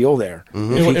to steal there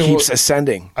if he keeps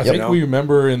ascending. I think we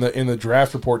remember in the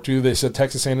draft report too, they said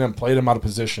Texas A&M played him out of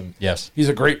position. Yes, he's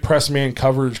a great press man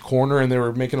coverage corner, and they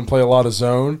were making him play a lot of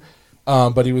zone.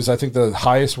 But he was, I think, the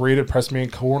highest rated press man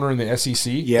corner in the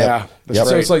SEC. Yeah.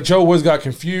 So it's like Joe Woods got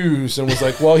confused and was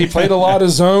like, well, he played a lot of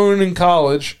zone in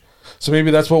college, so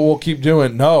maybe that's what we'll keep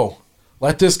doing. No,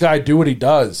 let this guy do what he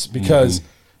does, because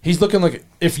he's looking like,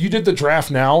 if you did the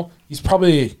draft now, he's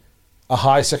probably a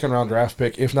high second-round draft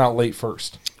pick, if not late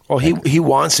first. Well, he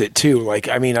wants it too. Like,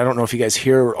 I mean, I don't know if you guys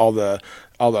hear all the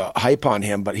hype on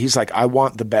him, but he's like, I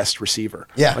want the best receiver.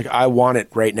 Yeah. Like, I want it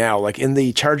right now. Like in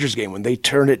the Chargers game, when they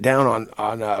turned it down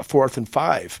on 4th and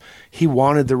 5, he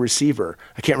wanted the receiver.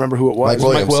 I can't remember who it was.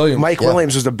 Mike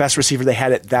Williams was the best receiver they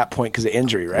had at that point because of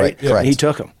injury, right? Correct. And he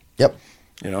took him. Yep.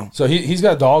 You know, so he's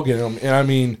got dog in him, and I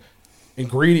mean, and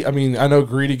Greedy. I mean, I know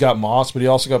Greedy got mossed, but he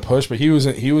also got pushed. But he was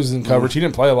in coverage. He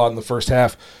didn't play a lot in the first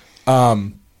half.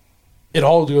 It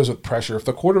all deals with pressure. If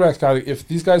the quarterback's if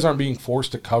these guys aren't being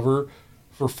forced to cover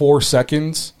for 4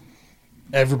 seconds,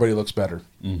 everybody looks better.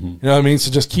 You know what I mean?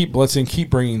 So just keep blitzing, keep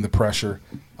bringing the pressure.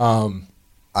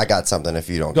 I got something if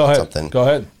you don't Go got ahead. something. Go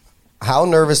ahead. How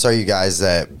nervous are you guys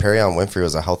that Perion Winfrey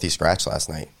was a healthy scratch last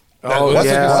night? What's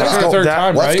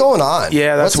going on?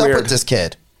 Yeah, that's what's weird. up with this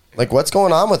kid? Like, what's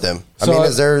going on with him? I mean,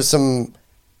 is there some...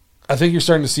 I think you're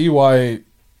starting to see why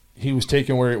he was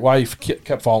taken why he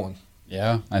kept falling.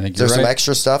 Yeah, I think you're right. There's some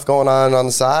extra stuff going on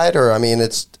the side? Or, I mean,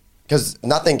 it's... Because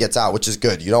nothing gets out, which is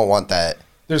good. You don't want that.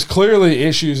 There's clearly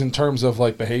issues in terms of,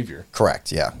 like, behavior.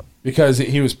 Correct, yeah. Because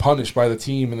he was punished by the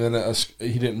team, and then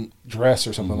he didn't dress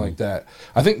or something like that.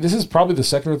 I think this is probably the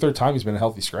second or third time he's been a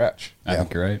healthy scratch. I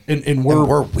think you're right. And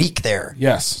we're weak there.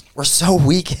 Yes. We're so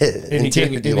weak in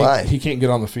D-line. He can't get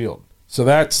on the field. So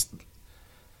that's,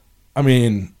 I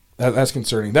mean, that's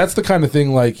concerning. That's the kind of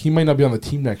thing, like, he might not be on the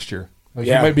team next year. Like,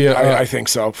 yeah, he might be I think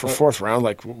so. For 4th round,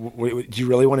 like, do you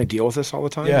really want to deal with this all the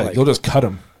time? Yeah, like, they'll just cut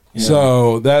him. Yeah.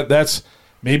 So that's,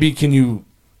 maybe can you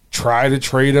try to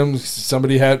trade him?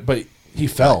 Somebody had, but he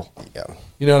fell. Yeah.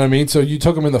 You know what I mean? So you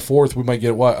took him in the 4th, we might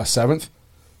get, what, a 7th?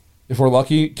 If we're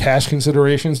lucky, cash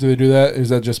considerations, do they do that? Is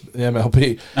that just the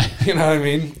MLB? You know what I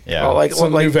mean? Yeah. Well, like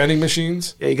some new vending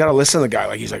machines. Yeah, you got to listen to the guy.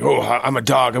 Like, he's like, oh, I'm a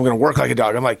dog. I'm going to work like a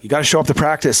dog. I'm like, you got to show up to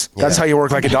practice. That's how you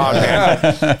work like a dog,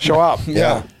 man. Show up.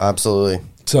 Yeah, absolutely.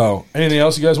 So, anything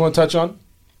else you guys want to touch on?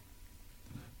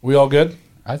 We all good?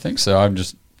 I think so.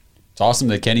 It's awesome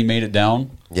that Kenny made it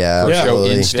down. Yeah,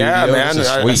 absolutely. In studio. Yeah,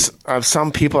 man.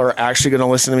 Some people are actually going to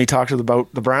listen to me talk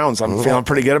about the Browns. I'm feeling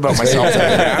pretty good about myself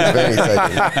today, man. Very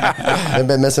exciting. I've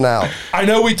been missing out. I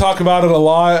know we talk about it a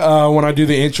lot when I do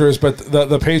the intros, but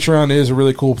the Patreon is a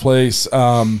really cool place.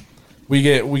 We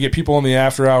get people on the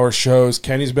after hour shows.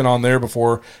 Kenny's been on there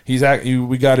before. We got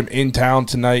him in town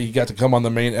tonight. He got to come on the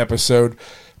main episode,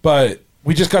 but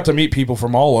we just got to meet people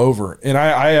from all over. And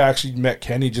I actually met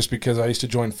Kenny just because I used to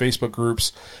join Facebook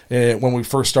groups when we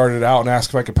first started out and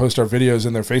ask if I could post our videos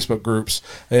in their Facebook groups.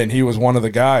 And he was one of the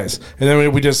guys. And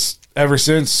then we just, ever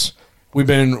since, we've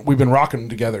been rocking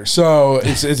together. So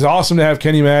it's awesome to have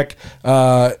Kenny Mack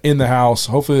in the house.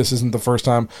 Hopefully this isn't the first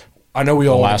time. I know we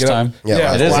all want to get up.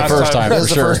 Yeah, it is the first time. It's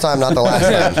the first time, not the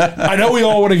last time. I know we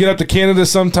all want to get up to Canada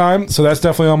sometime, so that's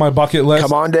definitely on my bucket list.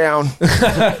 Come on down.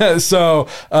 So,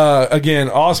 again,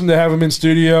 awesome to have him in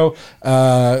studio.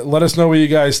 Let us know what you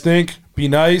guys think. Be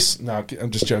nice. No, I'm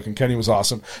just joking. Kenny was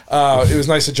awesome. It was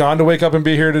nice of John to wake up and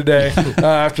be here today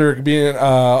after being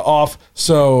off.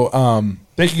 So,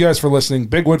 thank you guys for listening.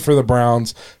 Big win for the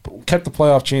Browns. Kept the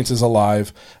playoff chances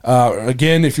alive.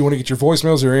 Again, if you want to get your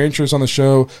voicemails or your interests on the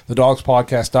show,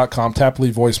 thedogspodcast.com, tap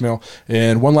leave voicemail.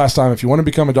 And one last time, if you want to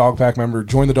become a Dog Pack member,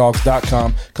 join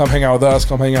thedawgs.com. Come hang out with us.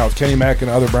 Come hang out with Kenny Mack and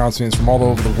other Browns fans from all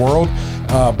over the world.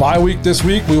 Bye week this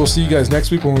week. We will see you guys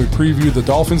next week when we preview the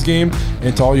Dolphins game.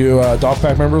 And to all you Dog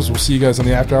Pack members, we'll see you guys on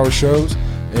the after hours shows.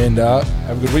 And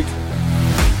have a good week.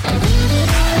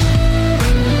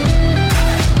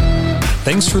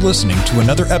 Thanks for listening to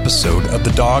another episode of the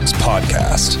Dawgs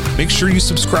Podcast. Make sure you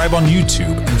subscribe on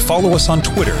YouTube and follow us on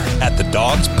Twitter at the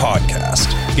Dawgs Podcast.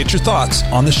 Get your thoughts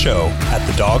on the show at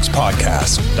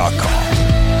thedogspodcast.com.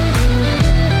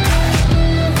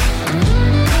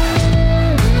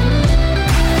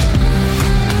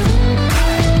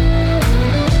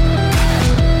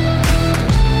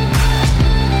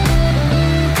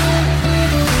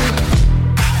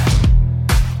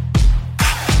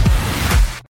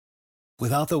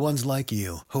 Without the ones like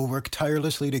you, who work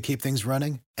tirelessly to keep things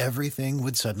running, everything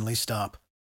would suddenly stop.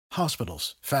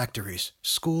 Hospitals, factories,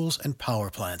 schools, and power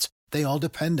plants, they all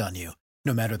depend on you.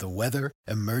 No matter the weather,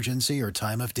 emergency, or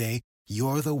time of day,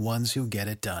 you're the ones who get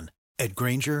it done. At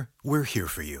Grainger, we're here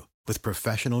for you with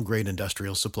professional-grade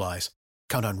industrial supplies.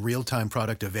 Count on real-time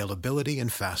product availability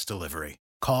and fast delivery.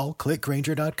 Call, click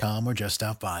Grainger.com, or just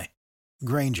stop by.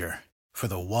 Grainger, for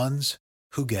the ones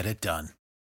who get it done.